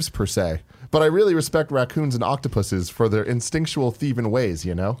thieves per se, but I really respect raccoons and octopuses for their instinctual thieving ways,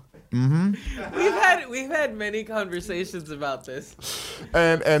 you know? Mm-hmm. We've had many conversations about this.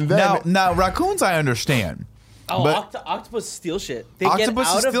 And then now raccoons I understand. Oh, octopus steal shit. They get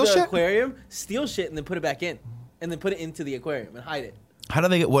out of the aquarium, steal shit, and then put it back in. And then put it into the aquarium and hide it. How do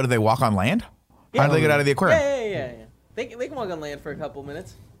they get, what do they walk on land? How do they get out of the aquarium? Yeah. They can walk on land for a couple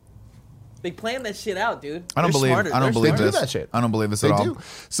minutes. They plan that shit out, dude. I don't believe this. I don't believe this at all. They do.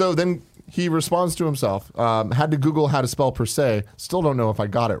 So then he responds to himself. Had to Google how to spell per se. Still don't know if I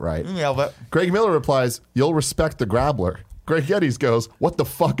got it right. Yeah, but Greg Miller replies, "You'll respect the grabbler." Greg Geddes goes, "What the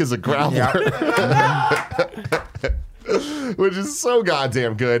fuck is a grabbler?" Which is so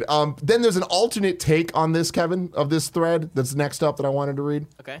goddamn good. Then there's an alternate take on this, Kevin, of this thread that's next up that I wanted to read.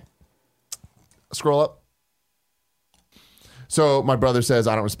 Okay. Scroll up. So my brother says,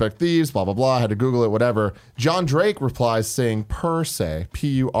 I don't respect thieves, blah, blah, blah. I had to Google it, whatever. John Drake replies saying per se,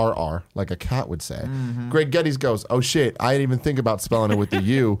 P-U-R-R, like a cat would say. Mm-hmm. Greg Geddes goes, oh shit, I didn't even think about spelling it with the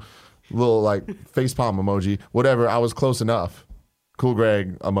U. Little like facepalm emoji, whatever. I was close enough. Cool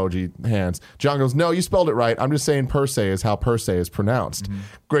Greg emoji, hands. John goes, no, you spelled it right. I'm just saying per se is how per se is pronounced. Mm-hmm.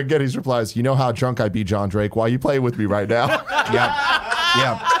 Greg Geddes replies, you know how drunk I be, John Drake. Why you play with me right now?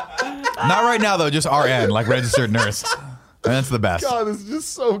 Yeah. Not right now, though, just RN, like registered nurse. And that's the best. God, this is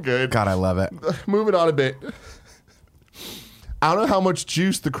just so good. God, I love it. Moving on a bit. I don't know how much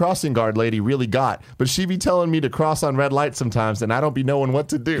juice the crossing guard lady really got, but she be telling me to cross on red lights sometimes, and I don't be knowing what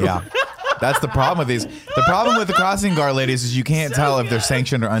to do. Yeah. That's the problem with these. The problem with the crossing guard ladies is you can't tell if they're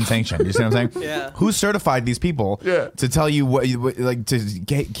sanctioned or unsanctioned. You see what I'm saying? Yeah. Who certified these people to tell you what, like,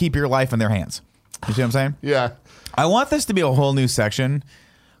 to keep your life in their hands? You see what I'm saying? Yeah. I want this to be a whole new section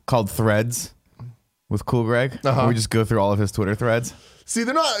called Threads with Cool Greg. Where we just go through all of his Twitter threads. See,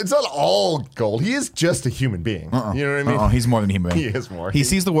 it's not all gold. He is just a human being. You know what I mean? He's more than a human being. He is more. He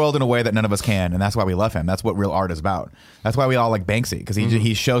sees the world in a way that none of us can, and that's why we love him. That's what real art is about. That's why we all like Banksy, because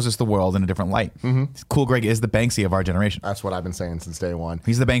he shows us the world in a different light. Cool Greg is the Banksy of our generation. That's what I've been saying since day one.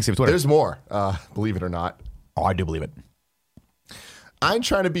 He's the Banksy of Twitter. There's more, believe it or not. Oh, I do believe it. I ain't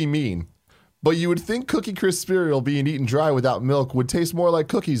trying to be mean, but you would think Cookie Crisp cereal being eaten dry without milk would taste more like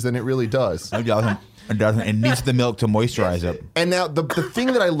cookies than it really does. It doesn't. It needs the milk to moisturize it. And now the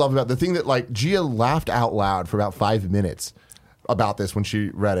thing that I love about the thing that like Gia laughed out loud for about 5 minutes about this when she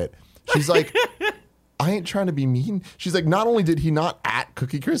read it. She's like, I ain't trying to be mean. She's like, not only did he not at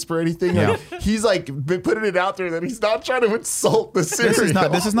Cookie Crisp or anything, like, he's like been putting it out there that he's not trying to insult the cereal.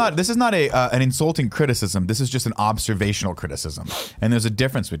 This is not an insulting criticism. This is just an observational criticism, and there's a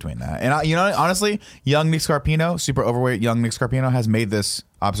difference between that. And honestly, young Nick Scarpino, super overweight young Nick Scarpino, has made this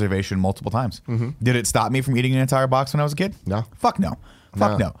observation multiple times. Did it stop me from eating an entire box when I was a kid? No. Fuck no.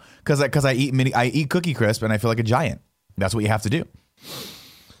 Fuck no. Because I eat Cookie Crisp and I feel like a giant. That's what you have to do.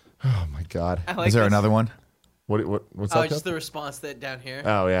 Oh my God! Is there another one? What's Oh, that? just the response that down here.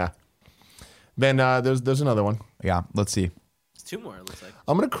 Oh yeah. Then there's another one. Yeah, let's see. It's 2 more. It looks like.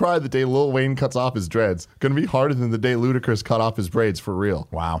 I'm gonna cry the day Lil Wayne cuts off his dreads. Gonna be harder than the day Ludacris cut off his braids for real.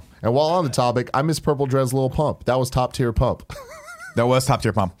 Wow. And while on the topic, I miss Purple Dread's Lil Pump. That was top tier pump. That was top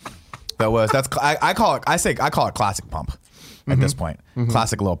tier pump. I call it classic pump at this point.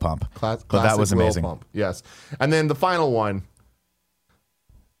 Classic Lil Pump. But that was amazing. Lil Pump. Yes. And then the final one.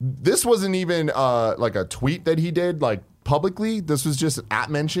 This wasn't even like a tweet that he did like publicly. This was just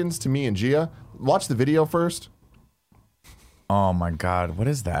at mentions to me and Gia. Watch the video first. Oh my God, what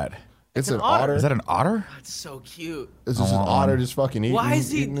is that? It's an otter. Is that an otter? That's so cute. It's just an otter just fucking eating. Why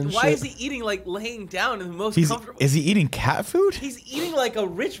is he shit. eating like laying down in the most comfortable? Is he eating cat food? He's eating like a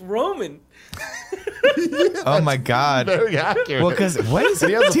rich Roman. Oh my God. Very accurate. Well, because what is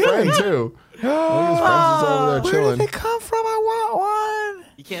he has doing? a friend too. One of his friends is over there chilling. Where did they come from? I want one.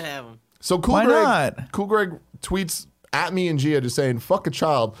 You can't have him. So Why not? Cool Greg tweets at me and Gia just saying, fuck a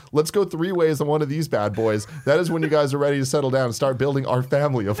child. Let's go 3 ways on one of these bad boys. That is when you guys are ready to settle down and start building our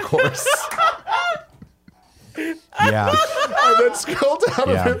family, of course. Yeah. And then scroll down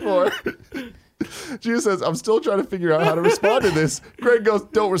a bit more. Gia says, I'm still trying to figure out how to respond to this. Greg goes,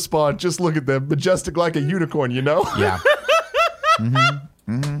 don't respond. Just look at them. Majestic like a unicorn, you know? Yeah.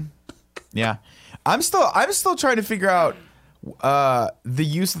 Yeah. I'm still trying to figure out the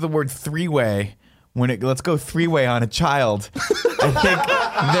use of the word 3-way when let's go 3-way on a child. I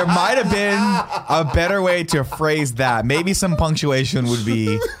think there might have been a better way to phrase that. Maybe some punctuation would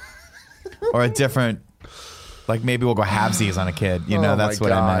be, or a different, like maybe we'll go halvesies on a kid. You know, that's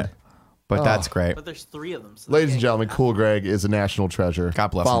what I meant. But that's great. But there's 3 of them. So Ladies and gentlemen, Cool Greg is a national treasure. God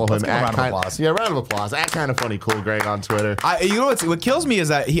bless Follow him. Let's him give a at round of applause. Yeah, round of applause. At Kind of Funny Cool Greg on Twitter. You know what kills me is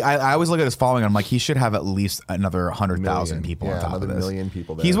that I always look at his following and I'm like, he should have at least another 100,000 people on top of this. Million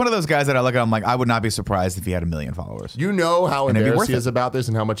people there. He's one of those guys that I look at, I'm like, I would not be surprised if he had 1 million followers. You know how embarrassed he it. is about this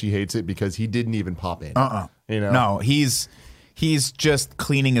and how much he hates it because he didn't even pop in. You know? No, he's just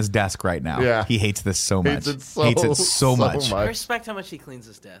cleaning his desk right now. Yeah. He hates this so much. Hates it so much. I respect how much he cleans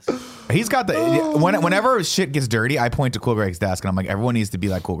his desk. He's got whenever shit gets dirty, I point to Cool Greg's desk and I'm like, everyone needs to be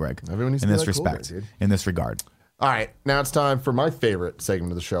like Cool Greg. Everyone needs to in be this like Cool respect, Greg, dude. in this regard. All right, now it's time for my favorite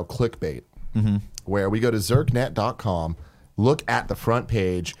segment of the show, Clickbait, where we go to zerknet.com, look at the front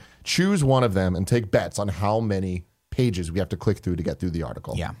page, choose one of them, and take bets on how many pages we have to click through to get through the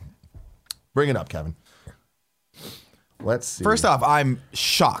article. Yeah. Bring it up, Kevin. Let's see. First off, I'm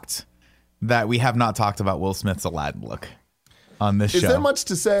shocked that we have not talked about Will Smith's Aladdin look on this show. Is there much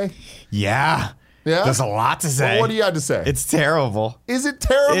to say? Yeah. Yeah? There's a lot to say. Well, what do you have to say? It's terrible. Is it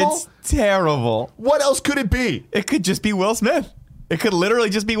terrible? It's terrible. What else could it be? It could just be Will Smith. It could literally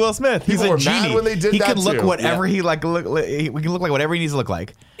just be Will Smith. He's People a were mad genie. when they did he that can look too. whatever he like. He can look like whatever he needs to look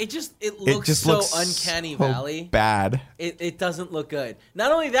like. It looks just so looks uncanny so valley. Bad. It doesn't look good.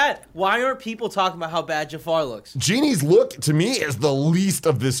 Not only that, why aren't people talking about how bad Jafar looks? Genie's look, to me, is the least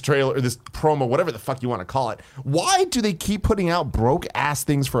of this trailer, or this promo, whatever the fuck you want to call it. Why do they keep putting out broke-ass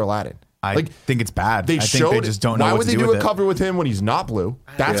things for Aladdin? I think it's bad. They I think they just don't know why what would to they do do with a it. cover with him when he's not blue?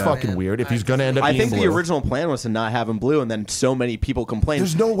 That's fucking weird. If he's gonna end up I being think blue. the original plan was to not have him blue, and then so many people complained.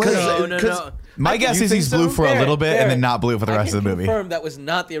 There's no way. No. My guess is he's blue for a little bit and then not blue for the rest of the movie. Confirm that was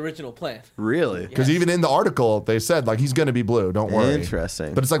not the original plan. Really? Because even in the article, they said like he's gonna be blue. Don't worry.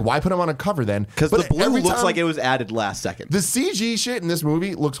 Interesting. But it's like, why put him on a cover then? Because the blue looks like it was added last second. The CG shit in this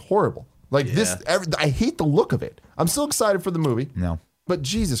movie looks horrible. Like I hate the look of it. I'm still excited for the movie. No. But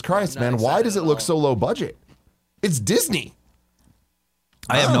Jesus Christ, man, why does it look so low budget? It's Disney.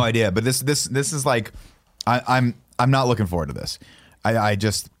 I have no idea, but this is like, I'm not looking forward to this. I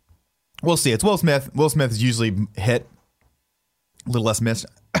just, we'll see. It's Will Smith. Will Smith is usually hit, a little less missed.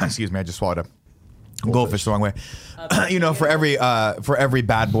 Excuse me, I just swallowed a goldfish the wrong way. You know, for every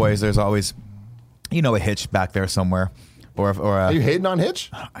Bad Boys, there's always, you know, a Hitch back there somewhere, or Are you hating on Hitch?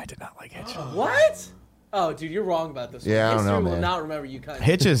 I did not like Hitch. What? Oh, dude, you're wrong about this. Yeah, I don't know, History will man. not remember you kind of.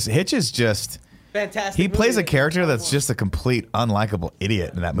 Hitch is just. Fantastic. He plays a movie. character that's just a complete unlikable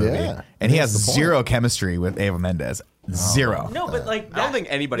idiot in that movie. Yeah, and he has that's the point. zero chemistry with Eva Mendes. Zero. No, but like I don't think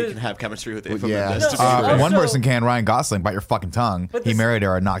anybody can have chemistry with Ava yeah. Mendes. to be fair. One person can. Ryan Gosling. Bite your fucking tongue. He married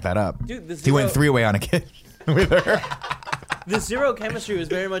her and knocked that up. Dude, he went 3-way on a kid with her. The zero chemistry was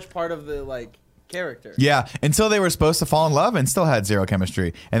very much part of the like character. Yeah, until they were supposed to fall in love and still had zero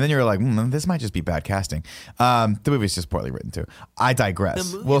chemistry. And then you were like, this might just be bad casting. The movie's just poorly written, too. I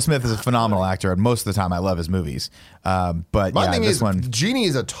digress. Will Smith is a phenomenal actor, and most of the time I love his movies. But My yeah, thing this is, one... Genie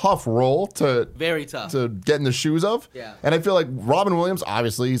is a tough role to very tough to get in the shoes of. Yeah. And I feel like Robin Williams,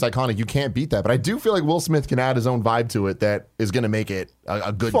 obviously, he's iconic. You can't beat that. But I do feel like Will Smith can add his own vibe to it that is going to make it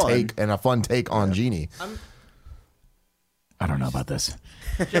a good take and a fun take on Genie. I don't know about this.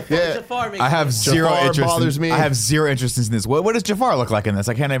 Jafar makes I have zero Jafar interest. bothers me. I have zero interest in this. What does Jafar look like in this?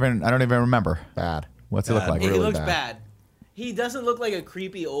 I don't even remember. Bad. What's he look like? He Really looks bad. bad. He doesn't look like a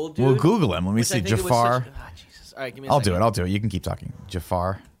creepy old dude. We'll Google him. Let me which see I think it was Jafar. Jesus. All right, give me a I'll second. do it. You can keep talking.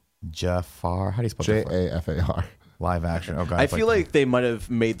 Jafar. How do you spell Jafar? Jafar. Live action. Oh god. I feel like they might have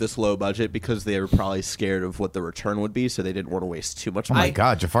made this low budget because they were probably scared of what the return would be, so they didn't want to waste too much Oh money. my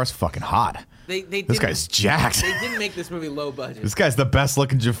god, Jafar's fucking hot. This This guy's jacked. They didn't make this movie low budget. This guy's the best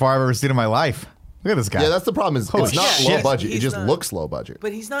looking Jafar I've ever seen in my life. Look at this guy. Yeah, that's the problem. Is Holy it's not shit. low budget. It He's just not- looks low budget.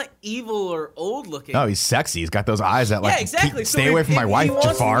 But he's not evil or old looking. No, he's sexy. He's got those eyes that like yeah, exactly. stay away from my wife,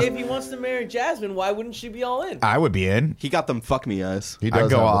 Jafar. If he wants to marry Jasmine, why wouldn't she be all in? I would be in. He got them fuck me eyes. He I'd does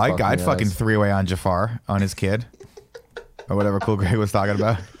go have the all. fucking I'd fucking eyes. 3-way on Jafar on his kid. Or whatever Cool Greg was talking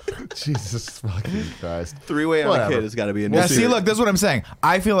about. Jesus fucking Christ. 3-way on a Whatever. kid has got to be a Yeah, new see, look, this is what I'm saying.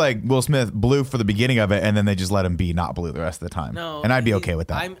 I feel like Will Smith blew for the beginning of it, and then they just let him be not blue the rest of the time. No, and I'd be okay with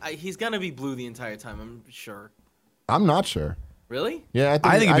that. He's gonna be blue the entire time. I'm sure. I'm not sure. Really? Yeah,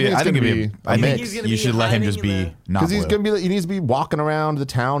 I think it'd be a mix. he's gonna you be should let him hiding just in be the- not Because blue. he's gonna be. He needs to be walking around the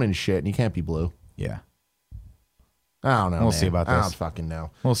town and shit, and he can't be blue. Yeah. I don't know. We'll man. see about I this. don't fucking know.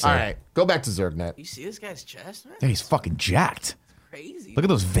 We'll see. All right, go back to Zergnet. You see this guy's chest, man? Yeah, he's fucking jacked. Crazy. Look at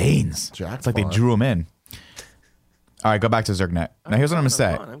those veins. Jacked It's like they fine. drew him in. All right, go back to Zergnet. Now, here's what I'm going to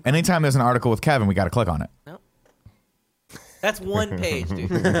say. Anytime there's an article with Kevin, we got to click on it. That's one page,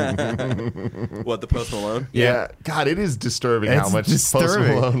 dude. What, the Post Malone? Yeah. God, it is disturbing how It's much disturbing.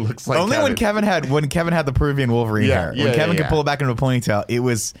 Post Malone looks like. Only when Kevin had the Peruvian Wolverine hair. yeah, When Kevin yeah, could pull it back into a ponytail, it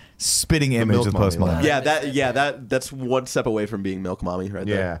was spitting image Milk with Post Mommy Malone. Yeah, that's one step away from being Milk Mommy right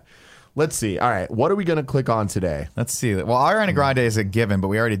there. Yeah. Let's see. All right, what are we gonna click on today? Let's see. Well, Ariana Grande is a given, but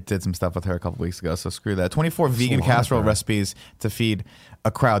we already did some stuff with her a couple weeks ago, so screw that. 24 vegan lot of casserole her. recipes to feed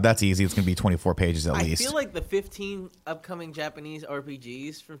a crowd. That's easy. It's going to be 24 pages at I least. feel like the 15 upcoming Japanese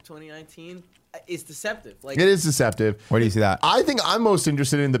RPGs from 2019 is deceptive. Like It is deceptive. Where do you see that? I think I'm most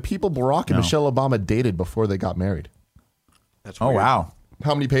interested in the people Barack and Michelle Obama dated before they got married. That's Oh, weird. wow.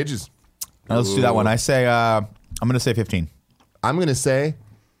 How many pages? Now, let's do that one. I say, I'm going to say 15. I'm gonna say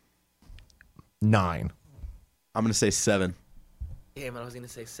 9. I'm going to say 7. Damn, I was gonna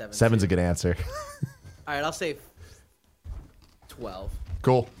say 7. 7's a good answer. All right, I'll say 12.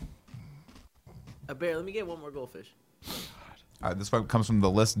 Cool. Bear, let me get one more goldfish. All right, this one comes from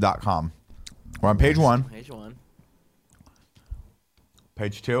thelist.com. We're on page 1. Page 1.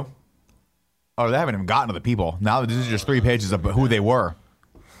 Page 2. Oh, they haven't even gotten to the people. Now this is just 3 pages of who they were.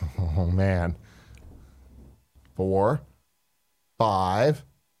 Oh man. 4, 5,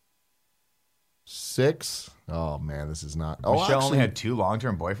 6. Oh man, this is not. Oh, Michelle actually, only had 2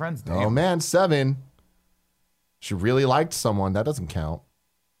 long-term boyfriends? Damn. oh man, 7. She really liked someone. That doesn't count.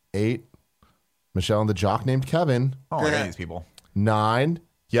 8. Michelle and the jock named Kevin. Oh, I hate these people. 9.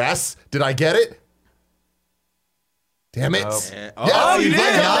 Yes. Did I get it? Damn it. Oh, yes, you did.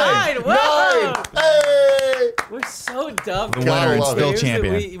 9. 9. Wow. 9. Hey. We're so dumb. The winner and love still it.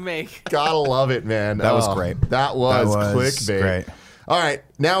 champion. We make. Gotta love it, man. That was Oh, great. That was clickbait. great. All right,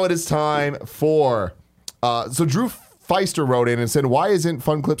 now it is time for. So Drew Feister wrote in and said, "Why isn't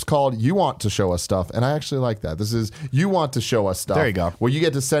Fun Clips called You Want to Show Us Stuff?" And I actually like that. This is You Want to Show Us Stuff. There you go. Where you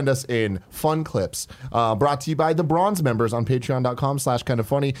get to send us in fun clips. Brought to you by the Bronze members on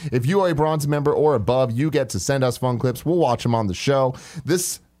patreon.com/kindafunny. If you are a Bronze member or above, you get to send us fun clips. We'll watch them on the show.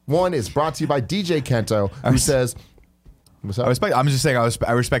 This one is brought to you by DJ Kento, who says. What's up? I'm just saying,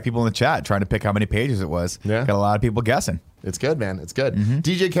 I respect people in the chat trying to pick how many pages it was. Yeah. Got a lot of people guessing. It's good, man. It's good. Mm-hmm.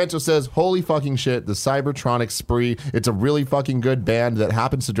 DJ Kento says, holy fucking shit, the Cybertronic Spree. It's a really fucking good band that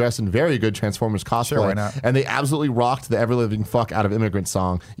happens to dress in very good Transformers cosplay. Sure, why not? And they absolutely rocked the ever-living fuck out of Immigrant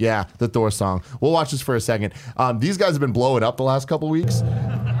Song. Yeah, the Thor song. We'll watch this for a second. These guys have been blowing up the last couple weeks.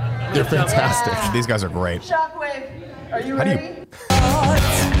 They're fantastic. These guys are great. Shockwave, are you How do you-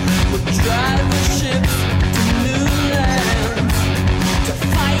 ready?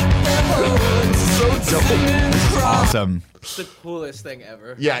 So dope. awesome. It's the coolest thing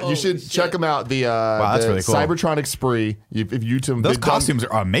ever. Yeah, you Holy should shit. check them out. Wow, that's really cool. Cybertronic Spree. If YouTube, Those costumes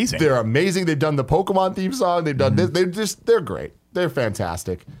are amazing. They're amazing. They've done the Pokemon theme song. They've done this. They're great. They're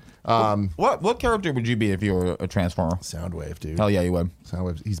fantastic. What character would you be if you were a Transformer? Soundwave, dude. Hell yeah, you would.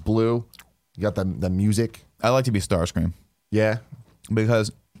 Soundwave. He's blue. You got the music. I like to be Starscream. Yeah,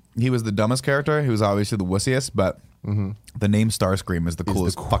 because he was the dumbest character. He was obviously the wussiest, but the name Starscream is the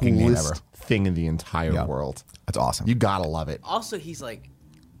coolest fucking name ever. Thing in the entire world. That's awesome. You gotta love it. Also, he's like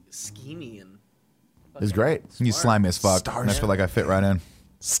schemy and. It's great. He's slimy as fuck. And I feel like I fit right in.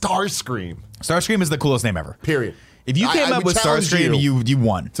 Starscream. Starscream is the coolest name ever. Period. If you came up would with challenge Starscream, you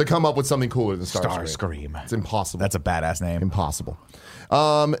won. To come up with something cooler than Starscream. Starscream. It's impossible. That's a badass name. Impossible.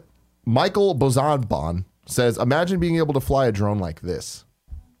 Michael Bozanbon says, imagine being able to fly a drone like this.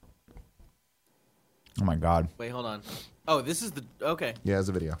 Oh my God. Wait, hold on. Oh, this is the okay. Yeah, it's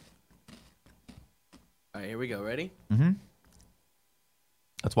a video. All right, here we go. Ready? Mm-hmm.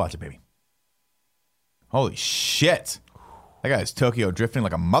 Let's watch it, baby. Holy shit. That guy's Tokyo drifting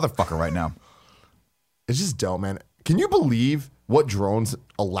like a motherfucker right now. It's just dope, man. Can you believe what drones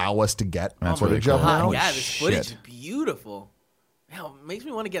allow us to get footage of now? Yeah, this footage is beautiful. Hell, it makes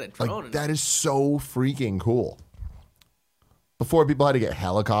me want to get a drone. Like, that is so freaking cool. Before, people had to get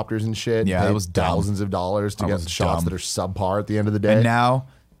helicopters and shit. Yeah, that was dumb. thousands of dollars to get shots that are subpar at the end of the day. And now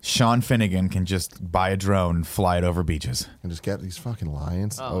Sean Finnegan can just buy a drone and fly it over beaches. And just get these fucking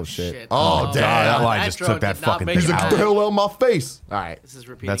lions. Oh, shit. Oh, Oh, damn. damn. That lion just drone took that did not fucking make thing He's like, out. the hell out of my face. All right. This is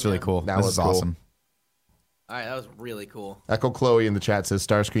repeating. That's really now. cool. That This was is cool. awesome. All right, that was really cool. Echo Chloe in the chat says,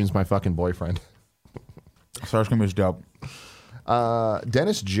 Starscream's my fucking boyfriend. Starscream is dope.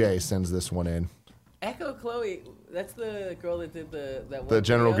 Dennis J sends this one in. Echo Chloe, that's the girl that did the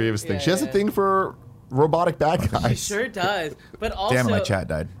General video? Grievous thing. Yeah, She has a yeah. thing for robotic bad She guys. sure does. But also, Damn, my chat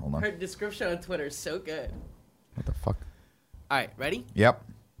died. Hold on. her description on Twitter is so good. What the fuck? All right, ready? Yep.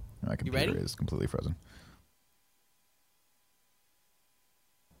 My computer ready? is completely frozen.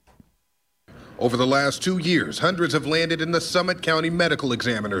 Over the last 2 years, hundreds have landed in the Summit County Medical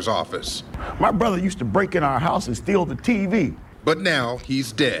Examiner's office. My brother used to break in our house and steal the TV. But now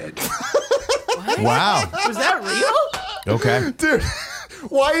he's dead. Wow. Was that real? Okay. Dude,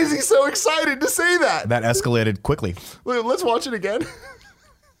 why is he so excited to say that? That escalated quickly. Let's watch it again.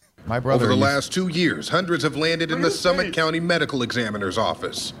 My brother. Over the last 2 years, hundreds have landed in the Summit County Medical Examiner's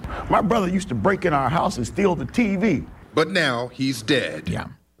office. My brother used to break in our house and steal the TV. But now he's dead. Yeah.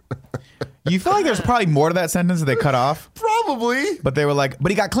 You feel like there's probably more to that sentence that they cut off, Probably. but they were like,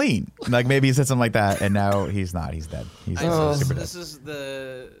 but he got clean. Like maybe he said something like that, and now he's not. He's dead. He's super dead. This is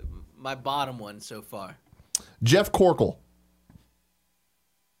my bottom one so far. Jeff Corkle.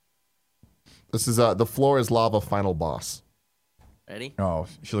 This is the Floor is Lava final boss. Ready? Oh,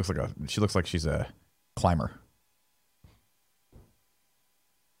 she looks like she's a climber.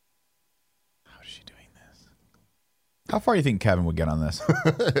 How is she doing this? How far do you think Kevin would get on this?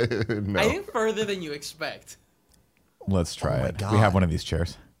 No. I think further than you expect. Let's try Oh my it. God. We have one of these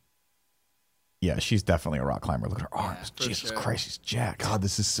chairs. Yeah, she's definitely a rock climber. Look at her arms. for Jesus sure. Christ, she's jacked. God,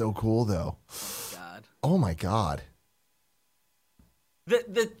 this is so cool, though. God. Oh, my God.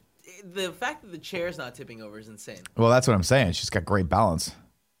 The fact that the chair's not tipping over is insane. Well, that's what I'm saying. She's got great balance.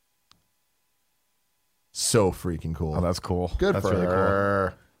 So freaking cool. Oh, that's cool. Good that's for really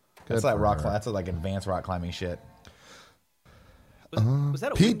her. Cool. That's Good like for rock. her. That's like advanced rock climbing shit. Was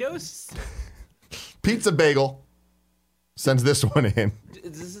that a Pete- Windows? Pizza Bagel sends this one in.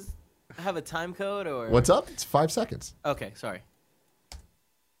 Does this have a time code or? What's up? It's 5 seconds. Okay, sorry.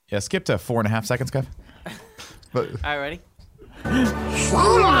 Yeah, skip to 4.5 seconds, Kev. But All right, ready?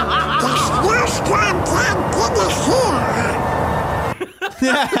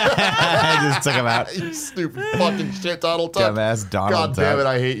 I just took him out. you stupid fucking shit, Donald Duck. Dumbass Donald God damn Duck. it,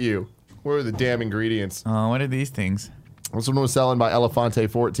 I hate you. Where are the damn ingredients? Oh, what are these things? This one was selling by Elefante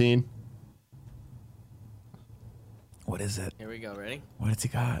 14. What is it? Here we go. Ready? What has he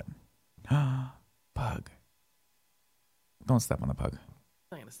got? Pug. Don't step on the pug.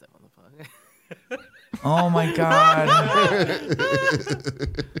 I'm not gonna step on the pug. Oh my god.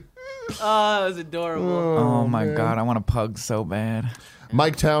 Oh, that was adorable. Oh my god, I want a pug so bad.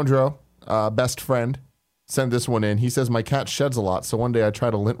 Mike Towndrow, best friend, sent this one in. He says, my cat sheds a lot, so one day I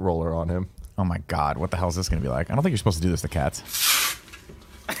tried a lint roller on him. Oh my god, what the hell is this gonna be like? I don't think you're supposed to do this to cats.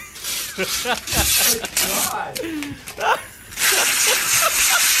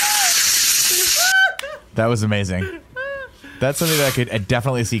 That was amazing. That's something that I could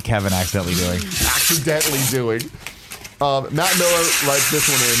definitely see Kevin accidentally doing. Matt Miller writes this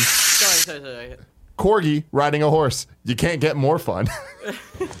one in. Sorry. Corgi riding a horse. You can't get more fun.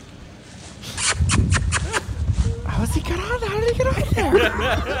 How How does he get on? How did he get on there?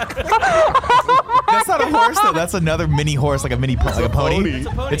 That's not a horse though. That's another mini horse, like a mini like a pony. It's a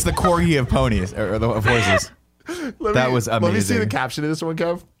pony. It's the corgi of ponies or of horses. That was amazing. Let me see the caption of this one,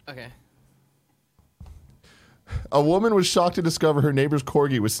 Kev. Okay. A woman was shocked to discover her neighbor's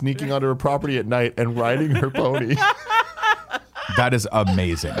corgi was sneaking onto her property at night and riding her pony. That is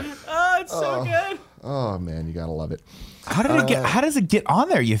amazing. Oh, it's so good. Oh man, you gotta love it. How did it get? How does it get on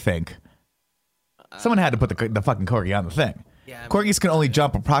there? You think? Someone had to put the fucking corgi on the thing. Yeah, Corgis can only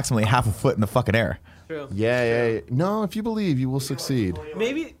jump approximately half a foot in the fucking air. True. Yeah. No, if you believe, you will succeed.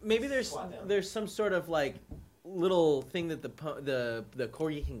 Maybe there's some sort of like little thing that the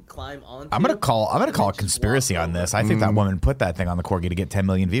corgi can climb onto. I'm gonna call a conspiracy on this. I think that woman put that thing on the corgi to get 10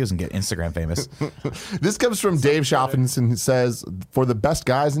 million views and get Instagram famous. This comes from Dave Schaffenson, who says, "For the best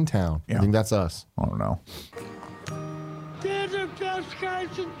guys in town." Yeah. I think that's us. I don't know. They're the best guys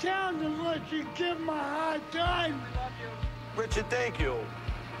in town unless you give them a hard time. Richard, thank you.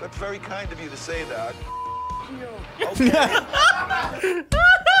 That's very kind of you to say that.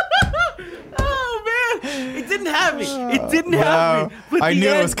 Oh man, it didn't have me. It didn't have me. But I knew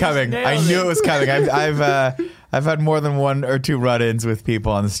it was coming. I've had more than one or two run-ins with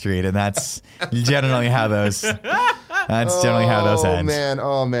people on the street, and that's generally how those. That's generally how those end.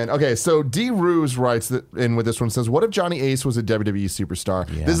 Oh man. Okay, so D. Ruse writes in with this one, says, "What if Johnny Ace was a WWE superstar?"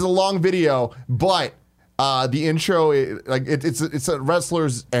 Yeah. This is a long video, but the intro, it's a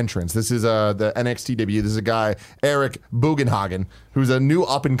wrestler's entrance. This is the NXT debut. This is a guy, Eric Bugenhagen, who's a new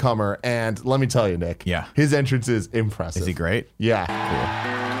up and comer, and let me tell you, Nick, his entrance is impressive. Is he great? Yeah.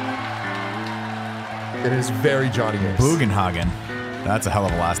 Cool. It is very Johnny Ace. Bugenhagen. That's a hell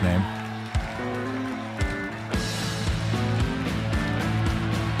of a last name.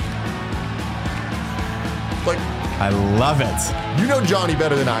 Like, I love it. You know Johnny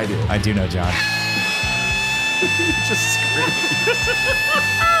better than I do. I do know John. He just screams.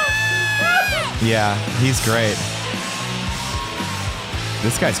 Yeah, he's great.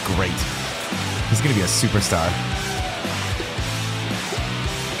 This guy's great. He's gonna be a superstar.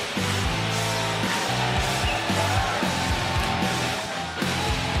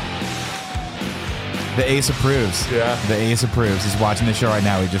 The Ace approves. Yeah. The Ace approves. He's watching the show right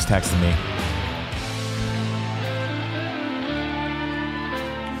now. He just texted me.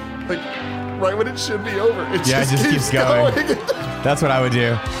 Like, right when it should be over, it just keeps going. That's what I would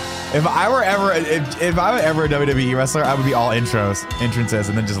do. If I were ever a WWE wrestler, I would be all entrances,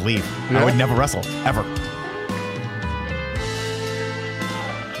 and then just leave. I would never wrestle ever.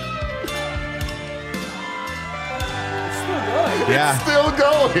 It's still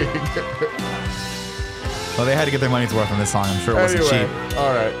going. Well, they had to get their money's worth on this song. I'm sure it wasn't cheap.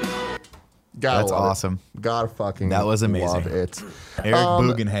 All right. That's awesome. Gotta fucking that was amazing. love it. Eric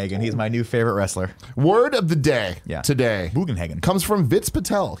Bugenhagen. He's my new favorite wrestler. Word of the day today Bugenhagen comes from Vitz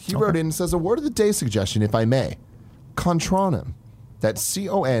Patel. He wrote in and says, a word of the day suggestion, if I may. Contronym. That's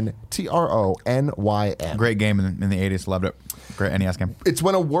CONTRONYM. Great game in the 80s. Loved it. Great NES game. It's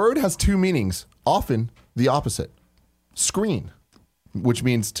when a word has two meanings, often the opposite. Screen, which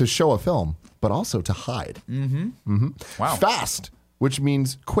means to show a film, but also to hide. Wow. Fast, which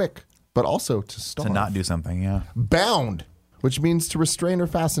means quick, but also to stop. To not do something, yeah. Bound, which means to restrain or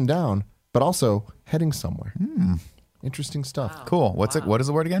fasten down, but also heading somewhere. Interesting stuff. Wow. Cool. What is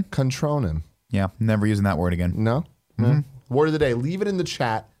the word again? Contronym. Yeah, never using that word again. No? Word of the day. Leave it in the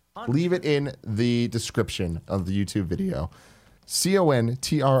chat. Leave it in the description of the YouTube video.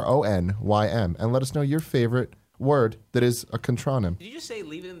 CONTRONYM. And let us know your favorite word that is a contronym. Did you just say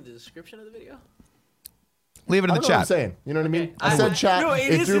leave it in the description of the video? Leave it in the chat. What I'm saying. You know what I mean? I said chat. No,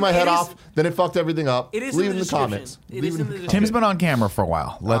 it threw my head off. Then it fucked everything up. It is Leave in it in the comments. Leave it in the description. Tim's been on camera for a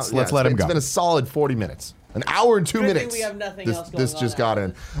while. Let's let him go. It's been a solid 40 minutes. An hour and 2 minutes. We have nothing else going this just got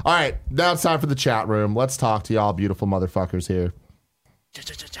in. All right, now it's time for the chat room. Let's talk to y'all beautiful motherfuckers here.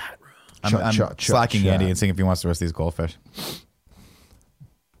 Chat room. I'm slacking Andy and seeing if he wants to roast these goldfish.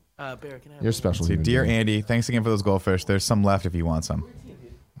 Bear, can I have You're special. Dear Andy, thanks again for those goldfish. There's some left if you want some.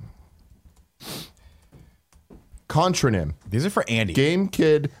 Contronym. These are for Andy. Game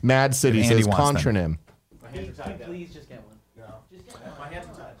Kid Mad City says contronym. Please just get one. Just get one. My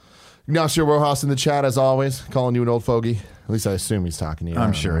hands are tied. Ignacio Rojas in the chat as always, calling you an old fogey. At least I assume he's talking to you.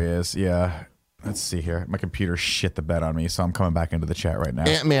 I'm sure he is. Yeah. Let's see here. My computer shit the bed on me, so I'm coming back into the chat right now.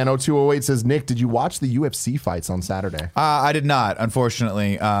 Ant-Man0208 says, Nick, did you watch the UFC fights on Saturday? I did not,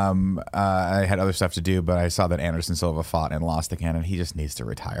 unfortunately. I had other stuff to do, but I saw that Anderson Silva fought and lost again, and he just needs to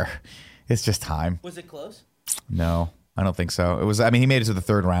retire. It's just time. Was it close? No, I don't think so. It was. I mean, he made it to the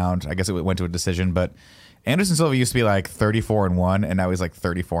third round. I guess it went to a decision, but Anderson Silva used to be like 34-1, and now he's like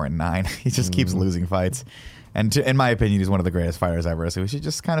 34-9. He just keeps losing fights. And in my opinion, he's one of the greatest fighters ever. So we should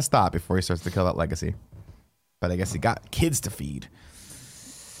just kind of stop before he starts to kill that legacy. But I guess he got kids to feed.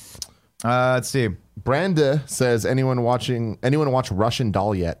 Let's see. Branda says, anyone watch Russian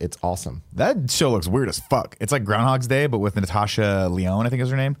Doll yet? It's awesome. That show looks weird as fuck. It's like Groundhog's Day, but with Natasha Lyonne, I think is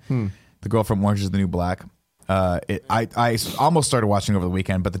her name. The girl from Orange is the New Black. I almost started watching over the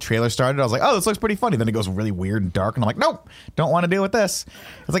weekend, but the trailer started. I was like, oh, this looks pretty funny. Then it goes really weird and dark, and I'm like, nope, don't want to deal with this.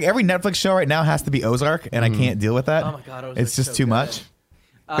 It's like every Netflix show right now has to be Ozark, and I can't deal with that. Oh my God, it's just so too good. much.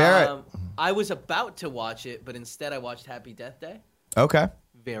 Barrett. I was about to watch it, but instead I watched Happy Death Day. Okay.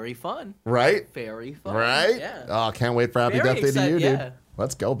 Very fun. Right? Very fun. Right? Yeah. Oh, can't wait for Happy Very Death Day to you, dude. yeah.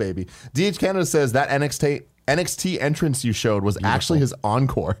 Let's go, baby. DH Canada says that NXT entrance you showed was actually his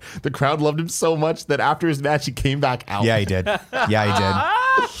encore. The crowd loved him so much that after his match, he came back out. Yeah, he did.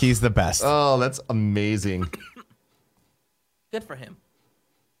 Yeah, he did. He's the best. Oh, that's amazing. Good for him.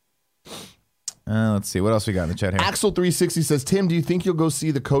 Let's see. What else we got in the chat here? Axel360 says, Tim, do you think you'll go see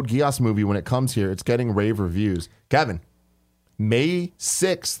the Code Geass movie when it comes here? It's getting rave reviews. Kevin, May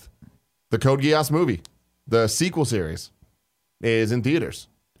 6th, the Code Geass movie, the sequel series, is in theaters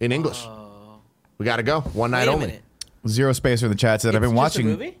in English. We got to go. One night only. Zero Spacer in the chat said, I've been watching.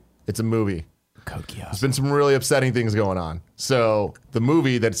 It's a movie? It's a movie. Code Geass. There's been some really upsetting things going on. So the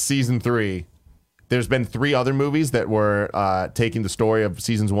movie that's season 3, there's been 3 other movies that were taking the story of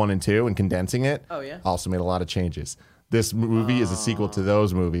seasons 1 and 2 and condensing it. Oh, yeah? Also made a lot of changes. This movie is a sequel to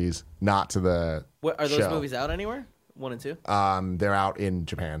those movies, not to the What, are those show. movies out anywhere? 1 and 2? They're out in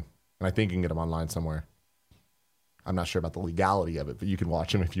Japan, and I think you can get them online somewhere. I'm not sure about the legality of it, but you can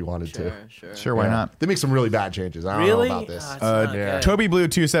watch them if you wanted to. Sure, why not? They make some really bad changes. I don't Really? know about this. Toby Blue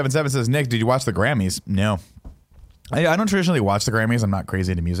 277 says, Nick, did you watch the Grammys? No. I don't traditionally watch the Grammys. I'm not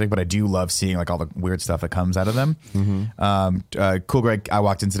crazy into music, but I do love seeing like all the weird stuff that comes out of them. Cool Greg, I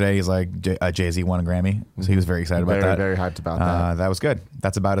walked in today. He's like, Jay-Z won a Grammy, so he was very excited about that. Very hyped about that. That was good.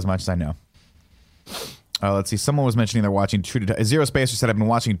 That's about as much as I know. Let's see. Someone was mentioning they're watching True Detective. Zero Spacer said, I've been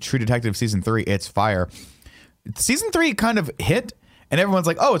watching True Detective season 3. It's fire. Season 3 kind of hit, and everyone's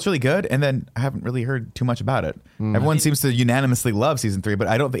like, oh, it's really good. And then I haven't really heard too much about it. Everyone seems to unanimously love season 3, but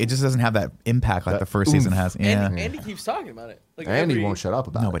I don't think it just doesn't have that impact like the first season has. Yeah. Andy keeps talking about it. Like Andy won't shut up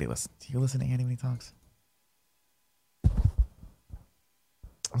about Nobody listens. Do you listen to Andy when he talks?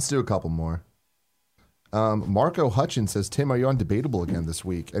 Let's do a couple more. Marco Hutchins says, Tim, are you on Debatable again this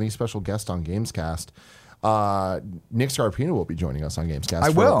week? Any special guest on Gamescast? Nick Scarpino will be joining us on Gamescast. I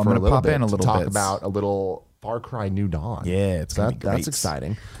will. I'm going to pop bit in a to little talk bit. about a little Far Cry New Dawn. Yeah, it's gonna be great. That's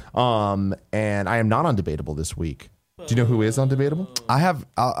exciting. And I am not on Debatable this week. Do you know who is on Debatable? I have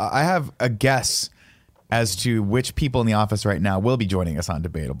a guess as to which people in the office right now will be joining us on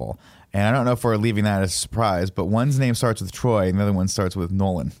Debatable. And I don't know if we're leaving that as a surprise, but one's name starts with Troy and the other one starts with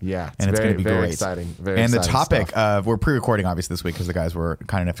Nolan. Yeah, and it's going to be very great. Exciting. And the topic, we're pre-recording obviously this week because the guys were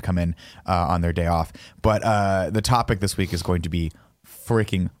kind enough to come in on their day off. But the topic this week is going to be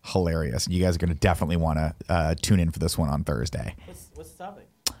freaking hilarious. You guys are going to definitely want to tune in for this one on Thursday. What's the topic?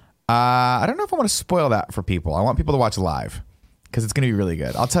 I don't know if I want to spoil that for people. I want people to watch live because it's going to be really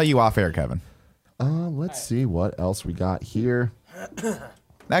good. I'll tell you off air, Kevin. Let's see what else we got here.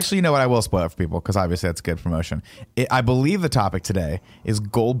 Actually, you know what? I will spoil it for people because obviously that's good promotion. I believe the topic today is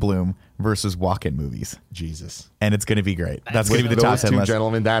Goldblum versus walk-in movies. Jesus. And it's going to be great. That's going to be the top 10 two list.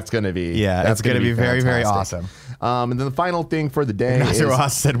 Gentlemen, that's going to be it's going to be very, very awesome. And then the final thing for the day Nasser is...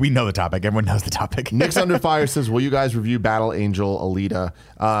 Ross said, we know the topic. Everyone knows the topic. Nick's Under Fire says, will you guys review Battle Angel Alita?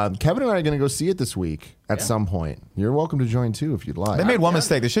 Kevin and I are going to go see it this week at some point. You're welcome to join too if you'd like. They made one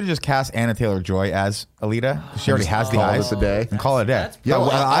mistake. They should have just cast Anna Taylor-Joy as Alita. She already has the eyes. And call it a day. Yeah, the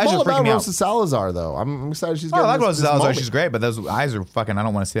eyes I'm all are freaking about me out. Rosa Salazar, though. I'm excited she's I getting like this Rosa Salazar. moment. She's great, but those eyes are fucking, I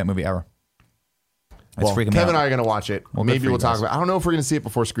don't want to see that movie ever. It's Well, freaking me Kevin out. and I are going to watch it. Well, good Maybe for you we'll talk guys. about it. I don't know if we're going to see it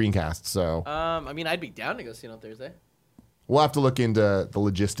before Screencast, so I mean, I'd be down to go see it on Thursday. we'll have to look into the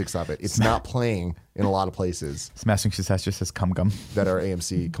logistics of it. It's not playing in a lot of places Smashing Success just says cum gum. that are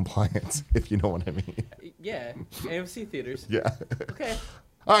AMC compliant, if you know what I mean. Yeah, AMC theaters. Yeah. Okay.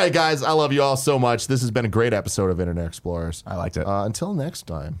 All right, guys. I love you all so much. This has been a great episode of Internet Explorers. I liked it. Until next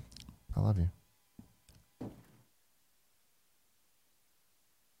time, I love you.